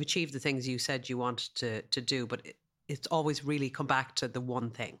 Really, you've achieved the things you said you wanted to do, but it's always really come back to the one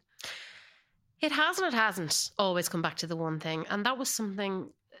thing. It hasn't always come back to the one thing. And that was something,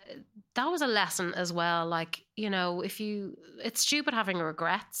 that was a lesson as well. Like, you know, it's stupid having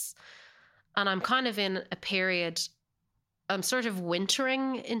regrets. And I'm kind of in a period, I'm sort of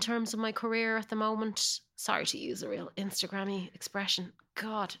wintering in terms of my career at the moment. Sorry to use a real Instagram-y expression.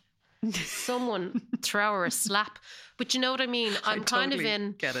 God, someone throw her a slap. But you know what I mean? I'm kind of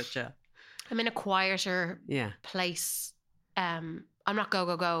in... Get it, yeah. I'm in a quieter place. I'm not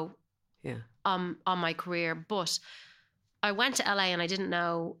go. on my career. But I went to LA and I didn't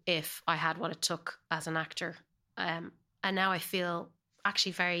know if I had what it took as an actor. And now I feel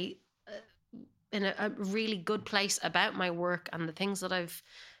actually very in a really good place about my work and the things that I've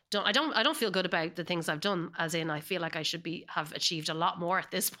done. I don't feel good about the things I've done, as in I feel like I should have achieved a lot more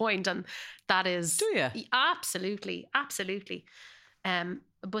at this point, and that is... Do you? Absolutely.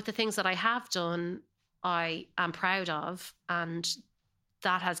 But the things that I have done, I am proud of, and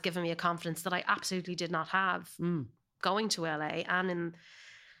that has given me a confidence that I absolutely did not have going to LA and in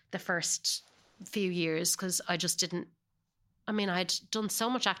the first few years, because I just didn't... I mean, I'd done so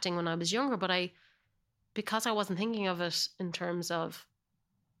much acting when I was younger, but because I wasn't thinking of it in terms of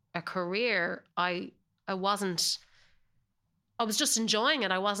a career, I was just enjoying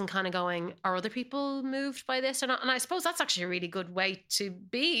it. I wasn't kind of going, are other people moved by this or not? And I suppose that's actually a really good way to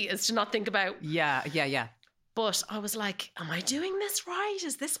be, is to not think about... Yeah. But I was like, am I doing this right?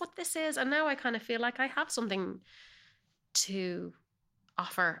 Is this what this is? And now I kind of feel like I have something to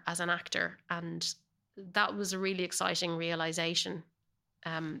offer as an actor. And that was a really exciting realization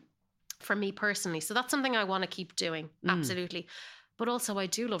for me personally. So that's something I want to keep doing. Absolutely. But also I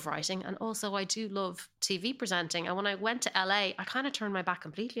do love writing, and also I do love TV presenting. And when I went to LA, I kind of turned my back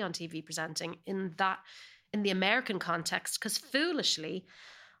completely on TV presenting in the American context, because foolishly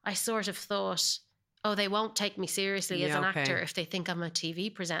I sort of thought, oh, they won't take me seriously as an actor if they think I'm a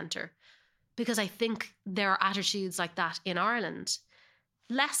TV presenter. Because I think there are attitudes like that in Ireland.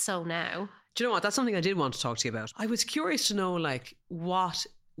 Less so now. Do you know what? That's something I did want to talk to you about. I was curious to know, like, what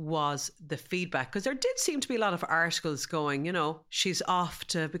was the feedback? Because there did seem to be a lot of articles going, you know, she's off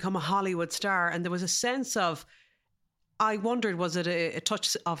to become a Hollywood star. And there was a sense of, I wondered, was it a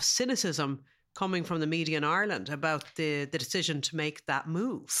touch of cynicism coming from the media in Ireland about the decision to make that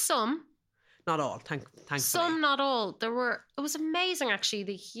move? Some. Not all, thankfully. Some, not all. It was amazing, actually,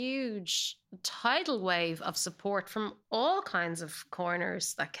 the huge tidal wave of support from all kinds of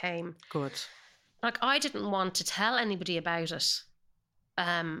corners that came. Good. Like, I didn't want to tell anybody about it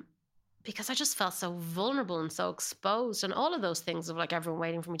because I just felt so vulnerable and so exposed, and all of those things of like everyone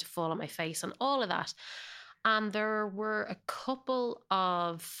waiting for me to fall on my face and all of that. And there were a couple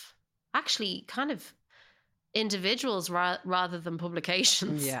of actually kind of individuals rather than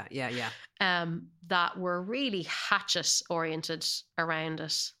publications. Yeah. That were really hatchet oriented around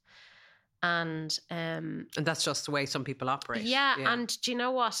it. And that's just the way some people operate. Yeah. And do you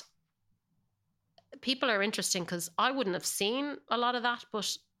know what? People are interesting, because I wouldn't have seen a lot of that,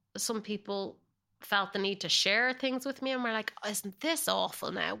 but some people felt the need to share things with me and were like, oh, isn't this awful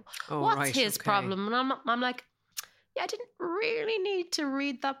now? What's his problem? And I'm like, yeah, I didn't really need to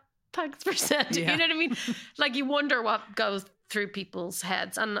read that. Thanks for sending. You know what I mean? Like, you wonder what goes through people's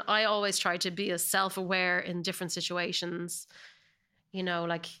heads. And I always try to be as self-aware in different situations. You know,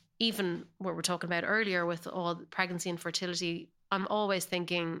 like even what we're talking about earlier with all pregnancy and fertility, I'm always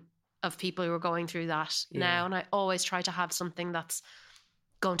thinking of people who are going through that now. And I always try to have something that's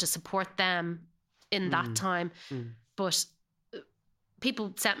going to support them in that time. But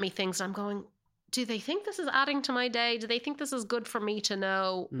people sent me things and I'm going, do they think this is adding to my day? Do they think this is good for me to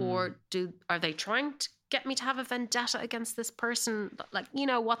know? Or are they trying to get me to have a vendetta against this person? Like, you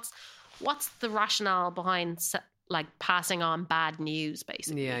know, what's the rationale behind like passing on bad news,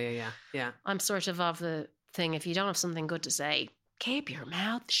 basically? Yeah. I'm sort of the thing, if you don't have something good to say, keep your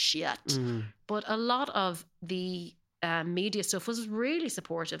mouth shut. But a lot of the media stuff was really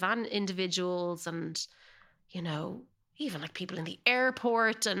supportive, and individuals, and, you know, even like people in the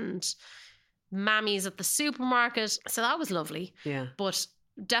airport and mammies at the supermarket. So that was lovely. Yeah. But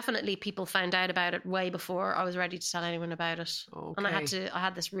definitely people found out about it way before I was ready to tell anyone about it. Okay. And I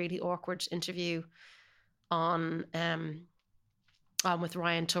had this really awkward interview on with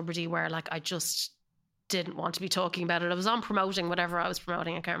Ryan Tubridy where like I just didn't want to be talking about it. I was on promoting whatever I was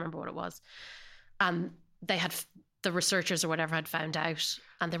promoting. I can't remember what it was. And the researchers or whatever had found out,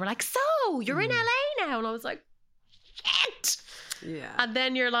 and they were like, so you're in LA now? And I was like, shit. Yeah. And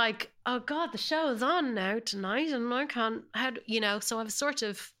then you're like, oh God, the show is on now tonight and I can't, so I was sort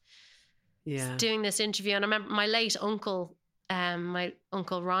of doing this interview. And I remember my late uncle, my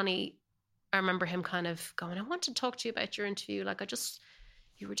Uncle Ronnie, I remember him kind of going, I want to talk to you about your interview. Like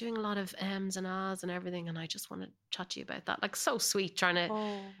you were doing a lot of M's and A's and everything, and I just want to chat to you about that. Like, so sweet, trying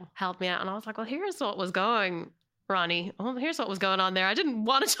to help me out. And I was like, well, here's what was going, Ronnie. Oh, here's what was going on there. I didn't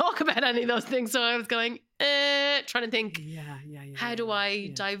want to talk about any of those things. So I was going, trying to think, how do I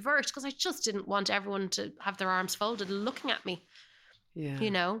divert? Because I just didn't want everyone to have their arms folded looking at me. Yeah.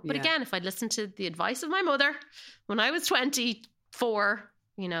 You know? But again, if I'd listened to the advice of my mother when I was 24,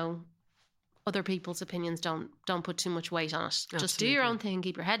 you know, other people's opinions don't put too much weight on it. Just do your own thing,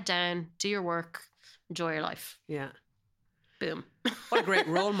 keep your head down, do your work, enjoy your life. Yeah. Boom. What a great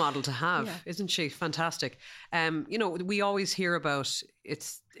role model to have, isn't she? Fantastic. You know, we always hear about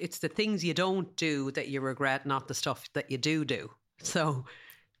it's the things you don't do that you regret, not the stuff that you do. So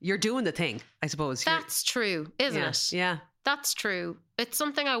you're doing the thing, I suppose. That's true, isn't it? Yeah. That's true. It's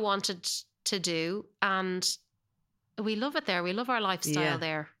something I wanted to do, and we love it there. We love our lifestyle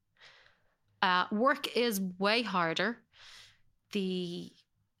there. Work is way harder.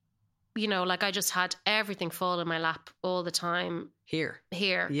 Like I just had everything fall in my lap all the time. Here.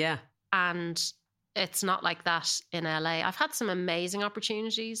 Yeah. And it's not like that in LA. I've had some amazing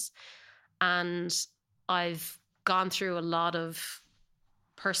opportunities, and I've gone through a lot of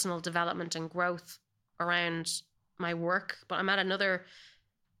personal development and growth around my work. But I'm at another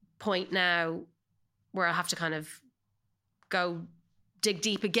point now where I have to kind of go dig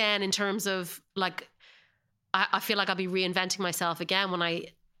deep again in terms of like, I feel like I'll be reinventing myself again when I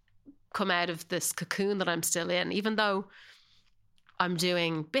come out of this cocoon that I'm still in. Even though I'm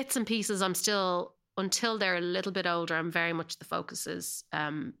doing bits and pieces, I'm still, until they're a little bit older, I'm very much the focus is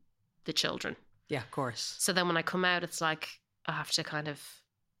the children. Yeah, of course. So then when I come out, it's like I have to kind of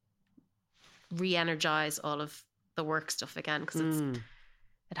re-energize all of the work stuff again, because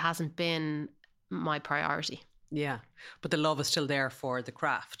it hasn't been my priority. Yeah, but the love is still there for the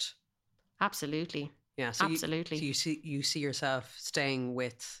craft. Absolutely. Yeah, so absolutely. You see yourself staying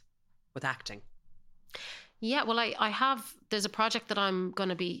with acting. Yeah, well, I have. There's a project that I'm going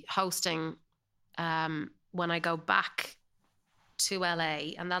to be hosting when I go back to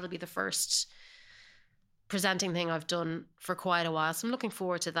LA, and that'll be the first presenting thing I've done for quite a while. So I'm looking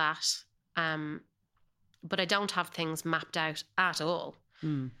forward to that. But I don't have things mapped out at all.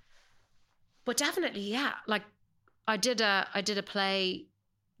 But definitely, yeah. Like I did a play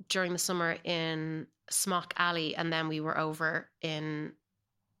during the summer in Smock Alley, and then we were over in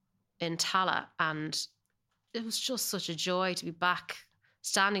Tala, and it was just such a joy to be back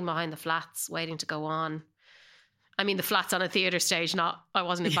standing behind the flats waiting to go on. I mean, the flats on a theatre stage, I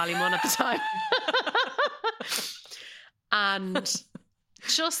wasn't in Ballymun at the time. And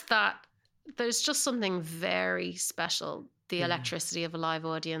just that, there's just something very special, the electricity of a live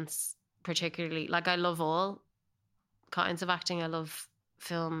audience, particularly. Like I love all kinds of acting. I love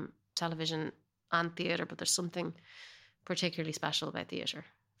film, television and theatre, but there's something particularly special about theatre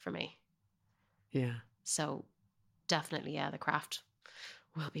for me. Yeah. So definitely, yeah, the craft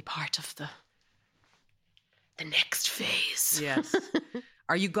will be part of the next phase. Yes.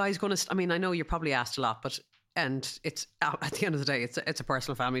 Are you guys going to, I mean, I know you're probably asked a lot, and it's at the end of the day, it's a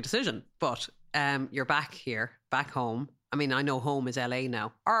personal family decision, but you're back here, back home. I mean, I know home is LA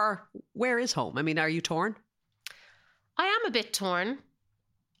now. Or where is home? I mean, are you torn? I am a bit torn.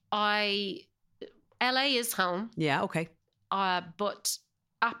 LA is home. Yeah, okay. But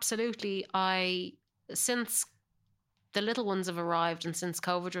absolutely, since the little ones have arrived and since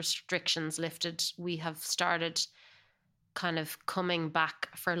COVID restrictions lifted, we have started kind of coming back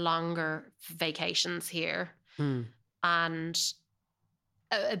for longer vacations here and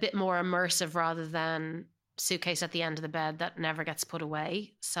a bit more immersive rather than suitcase at the end of the bed that never gets put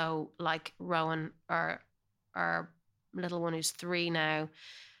away. So like Rowan, our little one who's 3 now,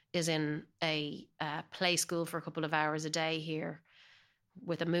 is in a play school for a couple of hours a day here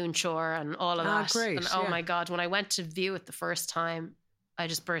with a moon chore and all of that. Great, and oh my God, when I went to view it the first time, I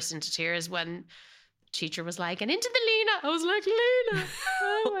just burst into tears when the teacher was like, and into the Lena. I was like, Lena,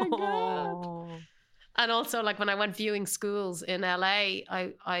 oh my God. And also like when I went viewing schools in LA,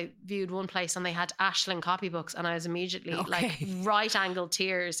 I viewed one place and they had Ashland copybooks, and I was immediately like right angled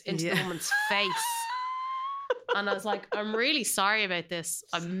tears into the woman's face. And I was like, I'm really sorry about this.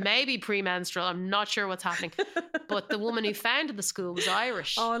 I may be premenstrual. I'm not sure what's happening. But the woman who founded the school was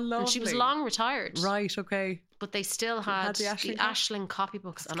Irish. Oh, lovely. And she was long retired. Right, okay. But they still had the Ashland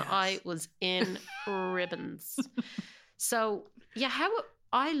copybooks, and I was in ribbons. So, yeah,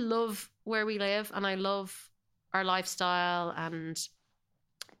 I love where we live, and I love our lifestyle and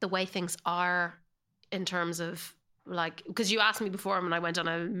the way things are in terms of like, because you asked me before when I went on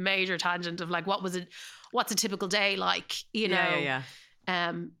a major tangent of like, what's a typical day like, you know?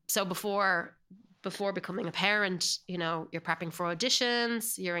 Yeah. So before becoming a parent, you know, you're prepping for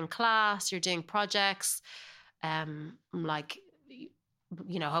auditions, you're in class, you're doing projects, like,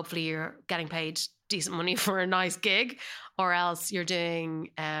 you know, hopefully you're getting paid decent money for a nice gig, or else you're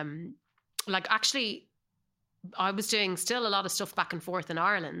doing, like actually I was doing still a lot of stuff back and forth in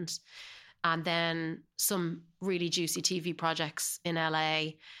Ireland, and then some really juicy TV projects in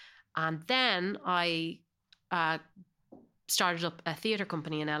LA. And then I started up a theatre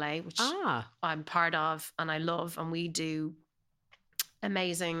company in LA, which I'm part of and I love, and we do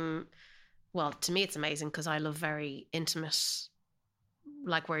amazing. Well, to me, it's amazing because I love very intimate,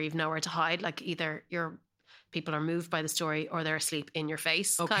 like where you've nowhere to hide. Like either people are moved by the story or they're asleep in your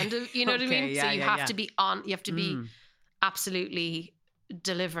face, kind of. You know what I mean? Yeah, so you have to be on. You have to be absolutely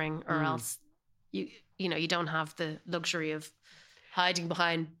delivering, or else you don't have the luxury of hiding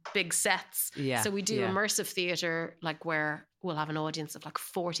behind big sets. Yeah. So we do immersive theatre, like where we'll have an audience of like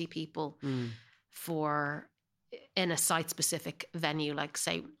 40 people in a site-specific venue. Like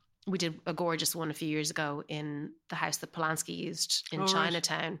say, we did a gorgeous one a few years ago in the house that Polanski used in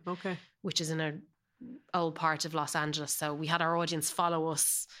Chinatown, which is in a old part of Los Angeles. So we had our audience follow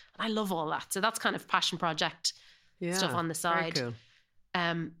us. I love all that. So that's kind of passion project stuff on the side. Very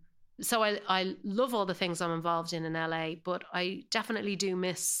cool. So I love all the things I'm involved in LA, but I definitely do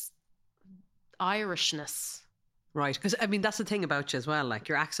miss Irishness. Right. Because, I mean, that's the thing about you as well. Like,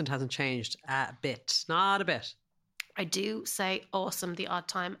 your accent hasn't changed a bit. Not a bit. I do say awesome the odd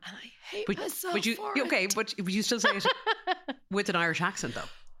time, and I hate myself but for it. Okay, but you still say it with an Irish accent, though.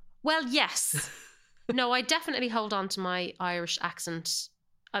 Well, yes. No, I definitely hold on to my Irish accent.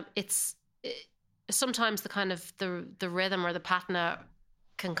 Sometimes the kind of the rhythm or the patina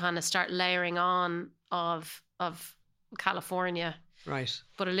can kind of start layering on of California. Right.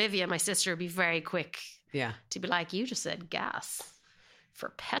 But Olivia, my sister, would be very quick to be like, you just said gas for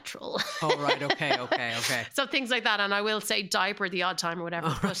petrol. Oh, right. Okay. So things like that. And I will say diaper the odd time or whatever.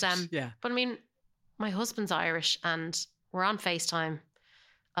 Oh, right. But I mean, my husband's Irish and we're on FaceTime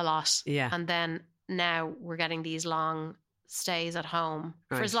a lot. Yeah. And then now we're getting these long stays at home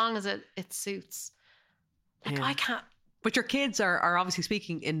for as long as it suits. Like I can't. But your kids are obviously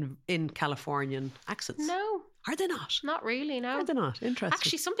speaking in Californian accents. No. Are they not? Not really, no. Are they not? Interesting.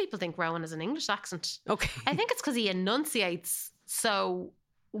 Actually, some people think Rowan has an English accent. Okay. I think it's because he enunciates so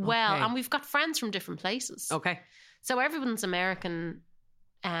well. Okay. And we've got friends from different places. Okay. So everyone's American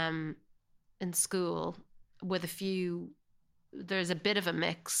in school with a few, there's a bit of a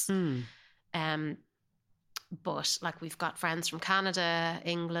mix. But like we've got friends from Canada,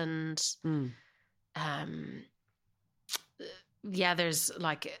 England. There's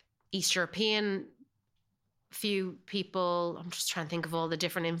like East European few people. I'm just trying to think of all the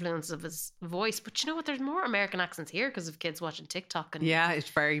different influences of his voice. But you know what? There's more American accents here because of kids watching TikTok and it's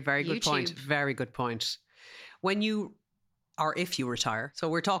very, very good YouTube. point. Very good point. When you, or if you retire, so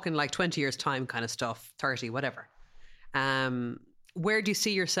we're talking like 20 years time kind of stuff, 30, whatever. Where do you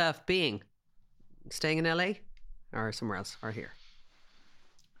see yourself being? Staying in LA or somewhere else or here?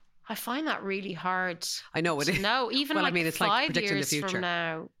 I find that really hard. I know it is. No, even well, like I mean, it's 5 like predicting years the future. from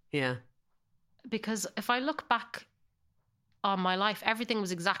now. Yeah. Because if I look back on my life, everything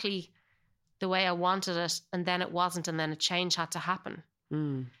was exactly the way I wanted it, and then it wasn't, and then a change had to happen.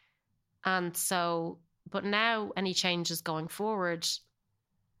 And so, but now any changes going forward,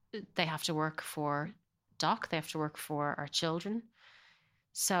 they have to work for Doc, they have to work for our children.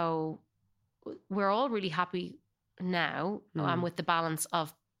 So we're all really happy now with the balance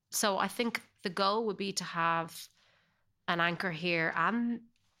of, so I think the goal would be to have an anchor here and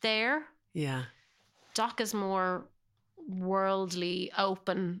there. Yeah. Doc is more worldly,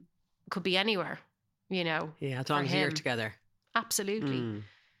 open, could be anywhere, you know. Yeah, as long as you're together. Absolutely.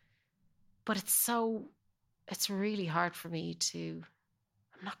 But it's really hard for me to,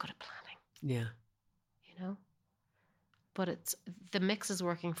 I'm not good at planning. Yeah. You know? But the mix is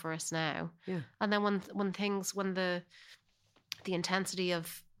working for us now. Yeah. And then when the intensity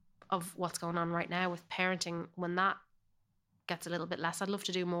of what's going on right now with parenting, when that gets a little bit less, I'd love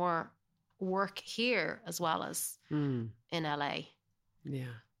to do more work here as well as in LA.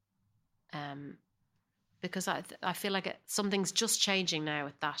 Yeah. Because I feel like something's just changing now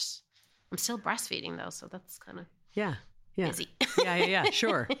with that. I'm still breastfeeding though, so that's kind of busy. Yeah,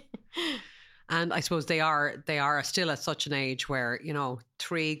 sure. And I suppose they are still at such an age where,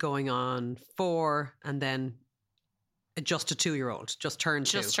 3 going on 4 and then just a 2-year-old, just turned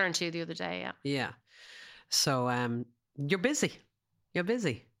 2. Just turned 2 the other day, yeah. Yeah. So you're busy. You're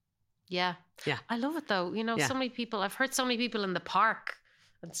busy. Yeah. Yeah. I love it though. So many people, I've heard so many people in the park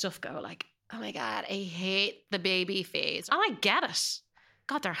and stuff go like, oh my God, I hate the baby phase. And I get it.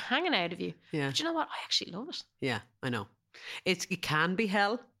 God, they're hanging out of you. Yeah. But you know what? I actually love it. Yeah, I know. It can be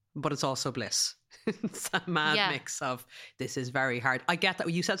hell, but it's also bliss. It's a mad mix of, this is very hard. I get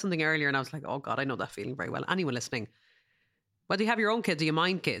that. You said something earlier and I was like, oh God, I know that feeling very well. Anyone listening, whether you have your own kids or you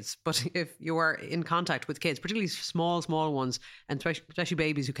mind kids, but if you are in contact with kids, particularly small ones, and especially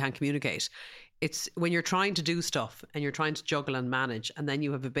babies who can't communicate, it's when you're trying to do stuff and you're trying to juggle and manage, and then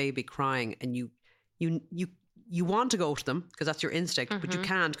you have a baby crying and you you want to go to them because that's your instinct, but you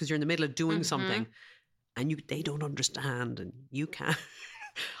can't because you're in the middle of doing something, and they don't understand, and you can't.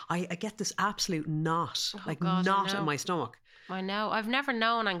 I get this absolute knot, knot in my stomach. I know. I've never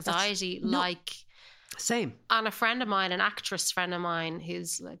known anxiety Same. And a friend of mine, an actress friend of mine,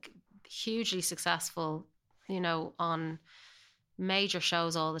 who's like hugely successful, you know, on major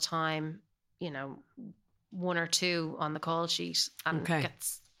shows all the time, you know, 1 or 2 on the call sheet, and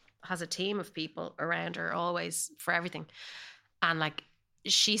has a team of people around her always for everything. And like,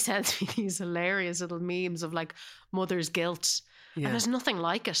 she sends me these hilarious little memes of like mother's guilt. Yeah. And there's nothing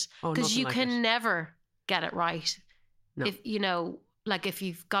like it, because you can never get it right. No. If you know, like if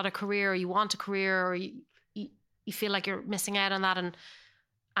you've got a career, or you want a career, or you feel like you're missing out on that,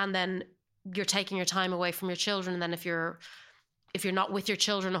 and then you're taking your time away from your children, and then if you're not with your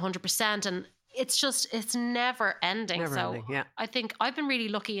children 100%, and it's never ending. Yeah. I think I've been really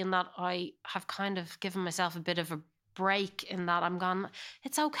lucky in that I have kind of given myself a bit of a break in that I'm gone,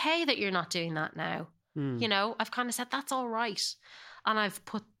 it's okay that you're not doing that now. You know, I've kind of said that's all right, and I've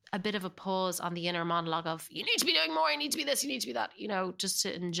put a bit of a pause on the inner monologue of you need to be doing more, you need to be this, you need to be that, you know, just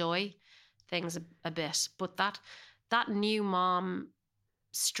to enjoy things a bit. But that new mom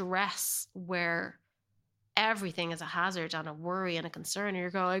stress where everything is a hazard and a worry and a concern, and you're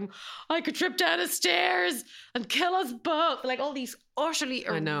going, I could trip down the stairs and kill us both, like all these utterly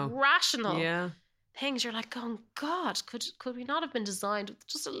irrational things. You're like, oh God, could we not have been designed with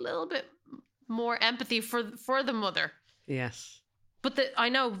just a little bit more empathy for the mother? Yes. But I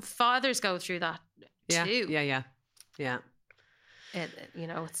know fathers go through that too. Yeah. You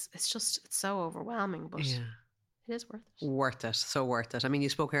know, it's so overwhelming, but it is worth it. Worth it. So worth it. I mean, you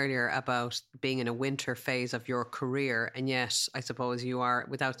spoke earlier about being in a winter phase of your career, and yet I suppose you are,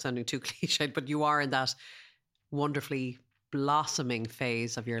 without sounding too cliched, but you are in that wonderfully blossoming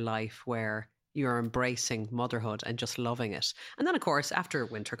phase of your life where you're embracing motherhood and just loving it. And then, of course, after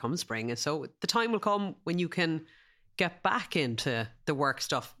winter comes spring. And so the time will come when you can get back into the work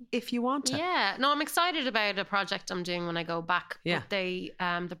stuff if you want to. Yeah. No, I'm excited about a project I'm doing when I go back. Yeah.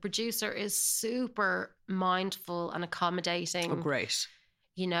 But the producer is super mindful and accommodating. Oh, great.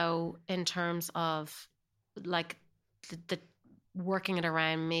 You know, in terms of like the working it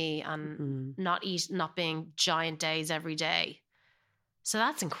around me and not being giant days every day. So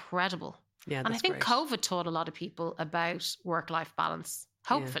that's incredible. Yeah, and I think COVID taught a lot of people about work-life balance,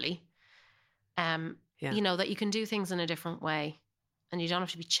 hopefully. You know, that you can do things in a different way and you don't have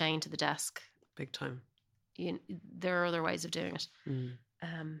to be chained to the desk. Big time. There are other ways of doing it.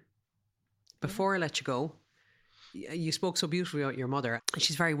 Before I let you go, you spoke so beautifully about your mother, and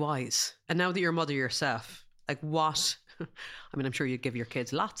she's very wise. And now that you're a mother yourself, like what... I mean, I'm sure you'd give your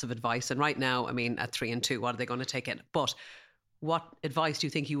kids lots of advice. And right now, I mean, at 3 and 2, what are they going to take in? But what advice do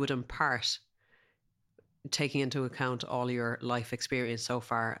you think you would impart, taking into account all your life experience so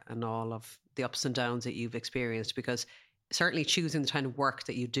far and all of the ups and downs that you've experienced? Because certainly choosing the kind of work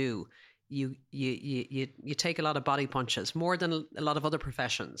that you do, you take a lot of body punches, more than a lot of other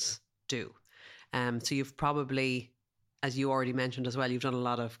professions do. So you've probably, as you already mentioned as well, you've done a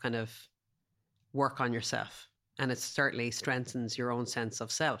lot of kind of work on yourself, and it certainly strengthens your own sense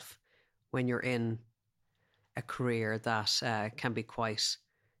of self when you're in a career that can be quite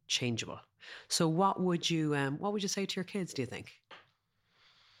changeable. So what would you say to your kids, do you think?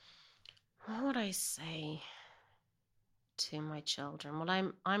 What would I say to my children?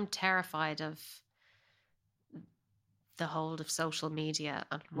 Well, I'm terrified of the hold of social media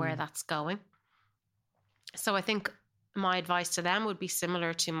and where that's going. So I think my advice to them would be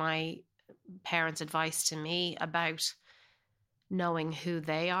similar to my parents' advice to me about knowing who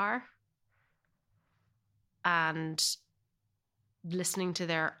they are and listening to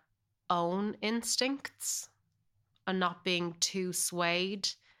their own instincts and not being too swayed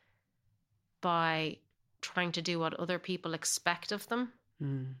by trying to do what other people expect of them.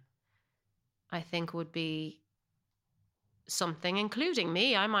 I think would be something, including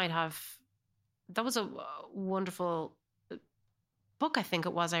me. That was a wonderful book, I think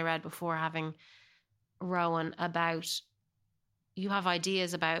it was, I read before having Rowan, about you have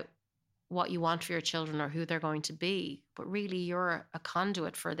ideas about what you want for your children or who they're going to be, but really you're a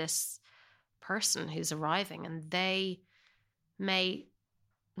conduit for this person who's arriving, and they may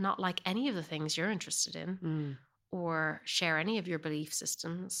not like any of the things you're interested in or share any of your belief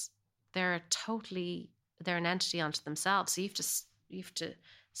systems. They're an entity unto themselves. So you have to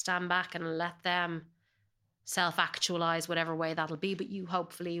stand back and let them self-actualize whatever way that'll be, but you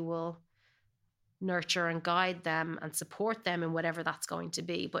hopefully will nurture and guide them and support them in whatever that's going to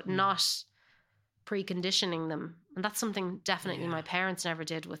be, but not preconditioning them. And that's something definitely my parents never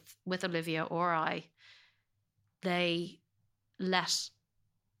did with Olivia or I. they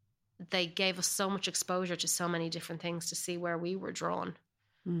gave us so much exposure to so many different things to see where we were drawn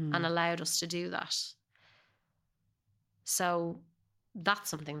and allowed us to do that. So that's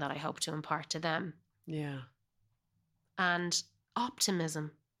something that I hope to impart to them. Yeah. And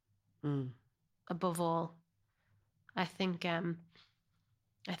optimism, above all. I think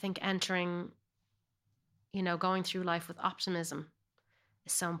entering, going through life with optimism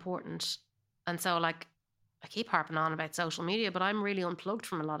is so important. And so, like, I keep harping on about social media, but I'm really unplugged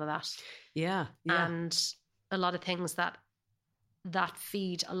from a lot of that. Yeah. And a lot of things that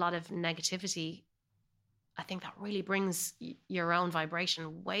feed a lot of negativity, I think that really brings your own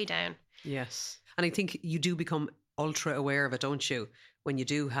vibration way down. Yes. And I think you do become ultra aware of it, don't you? When you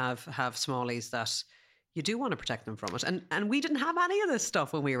do have smallies, that you do want to protect them from it. And we didn't have any of this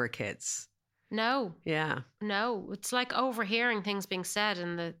stuff when we were kids. No. Yeah. No. It's like overhearing things being said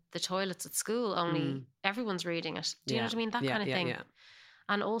in the toilets at school, only everyone's reading it. Do you know what I mean? That kind of thing. Yeah.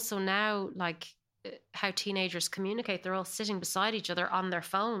 And also now, like, how teenagers communicate, they're all sitting beside each other on their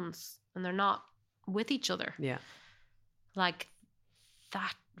phones and they're not with each other. Yeah. Like,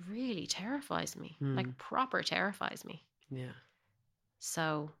 that really terrifies me. Like, proper terrifies me. Yeah.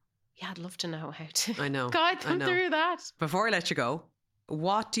 So, yeah, I'd love to know how to guide them through that. Before I let you go,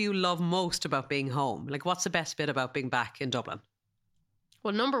 what do you love most about being home? Like, what's the best bit about being back in Dublin?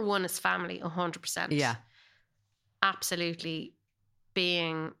 Well, number one is family, 100%. Yeah. Absolutely.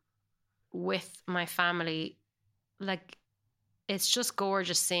 Being with my family, like, it's just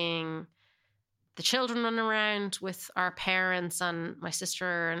gorgeous seeing the children running around with our parents and my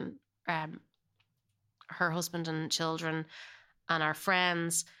sister and her husband and children and our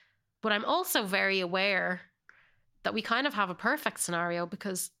friends. But I'm also very aware that we kind of have a perfect scenario,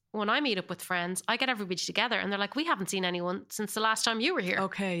 because when I meet up with friends, I get everybody together and they're like, we haven't seen anyone since the last time you were here.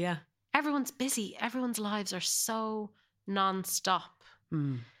 Okay, yeah. Everyone's busy. Everyone's lives are so non-stop.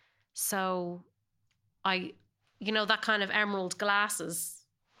 So that kind of emerald glasses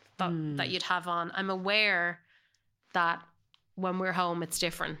that you'd have on, I'm aware that when we're home, it's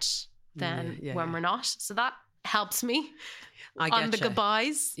different than when we're not. So that helps me on the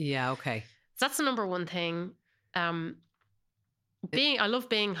goodbyes. Yeah, okay. So that's the number one thing. I love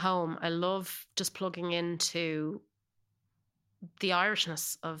being home. I love just plugging into the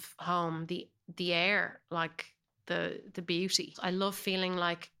Irishness of home, the air, like the beauty. I love feeling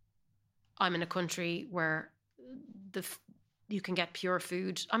like I'm in a country where you can get pure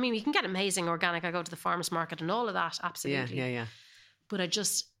food. I mean, you can get amazing organic. I go to the farmers market and all of that, absolutely. Yeah. But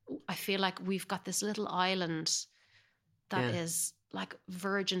I feel like we've got this little island that is like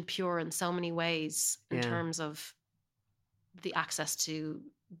virgin pure in so many ways in terms of the access to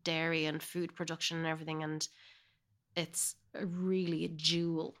dairy and food production and everything. And it's really a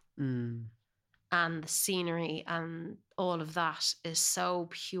jewel. And the scenery and all of that is so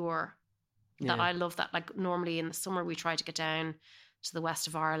pure that I love that. Like, normally in the summer we try to get down to the west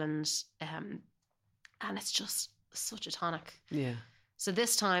of Ireland, and it's just such a tonic. Yeah. So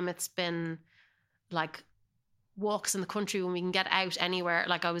this time it's been like walks in the country when we can get out anywhere.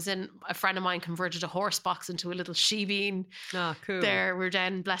 Like, a friend of mine converted a horse box into a little shebeen. Oh, cool. There, we're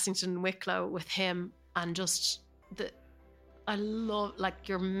down in Blessington, Wicklow with him, and just I love, like,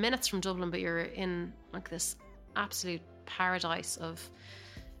 you're minutes from Dublin, but you're in like this absolute paradise of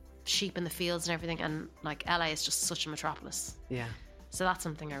sheep in the fields and everything, and like LA is just such a metropolis. Yeah. So that's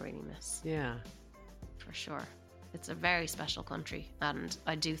something I really miss. Yeah. For sure. It's a very special country, and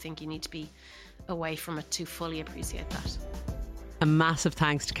I do think you need to be away from it to fully appreciate that. A massive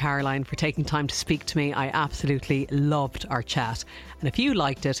thanks to Caroline for taking time to speak to me. I absolutely loved our chat. And if you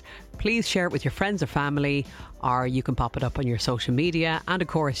liked it, please share it with your friends or family, or you can pop it up on your social media. And of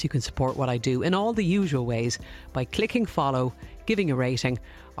course, you can support what I do in all the usual ways by clicking follow, giving a rating,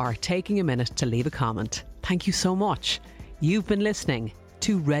 or taking a minute to leave a comment. Thank you so much. You've been listening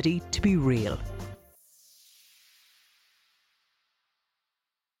to Ready to Be Real.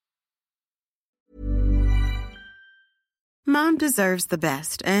 Mom deserves the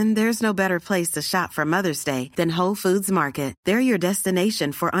best, and there's no better place to shop for Mother's Day than Whole Foods Market. They're your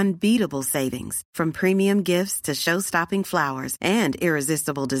destination for unbeatable savings, from premium gifts to show-stopping flowers and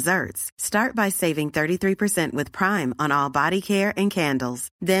irresistible desserts. Start by saving 33% with Prime on all body care and candles.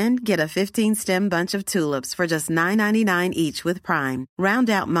 Then get a 15-stem bunch of tulips for just $9.99 each with Prime. Round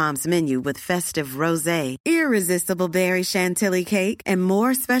out Mom's menu with festive rosé, irresistible berry chantilly cake, and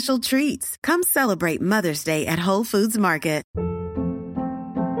more special treats. Come celebrate Mother's Day at Whole Foods Market.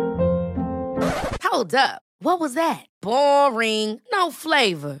 Hold up. What was that? Boring. No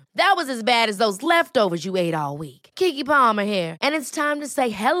flavor. That was as bad as those leftovers you ate all week. Keke Palmer here, and it's time to say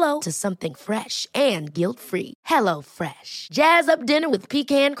hello to something fresh and guilt-free. Hello Fresh. Jazz up dinner with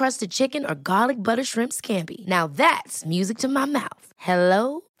pecan-crusted chicken or garlic butter shrimp scampi. Now that's music to my mouth.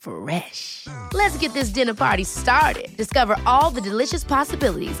 Hello Fresh. Let's get this dinner party started. Discover all the delicious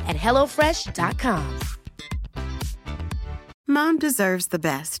possibilities at hellofresh.com. Mom deserves the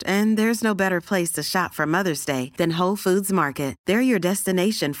best, and there's no better place to shop for Mother's Day than Whole Foods Market. They're your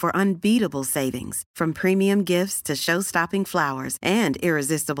destination for unbeatable savings, from premium gifts to show-stopping flowers and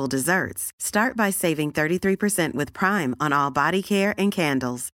irresistible desserts. Start by saving 33% with Prime on all body care and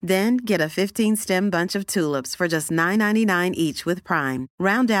candles. Then get a 15-stem bunch of tulips for just $9.99 each with Prime.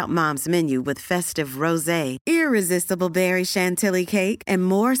 Round out Mom's menu with festive rosé, irresistible berry chantilly cake, and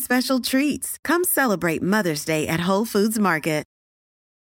more special treats. Come celebrate Mother's Day at Whole Foods Market.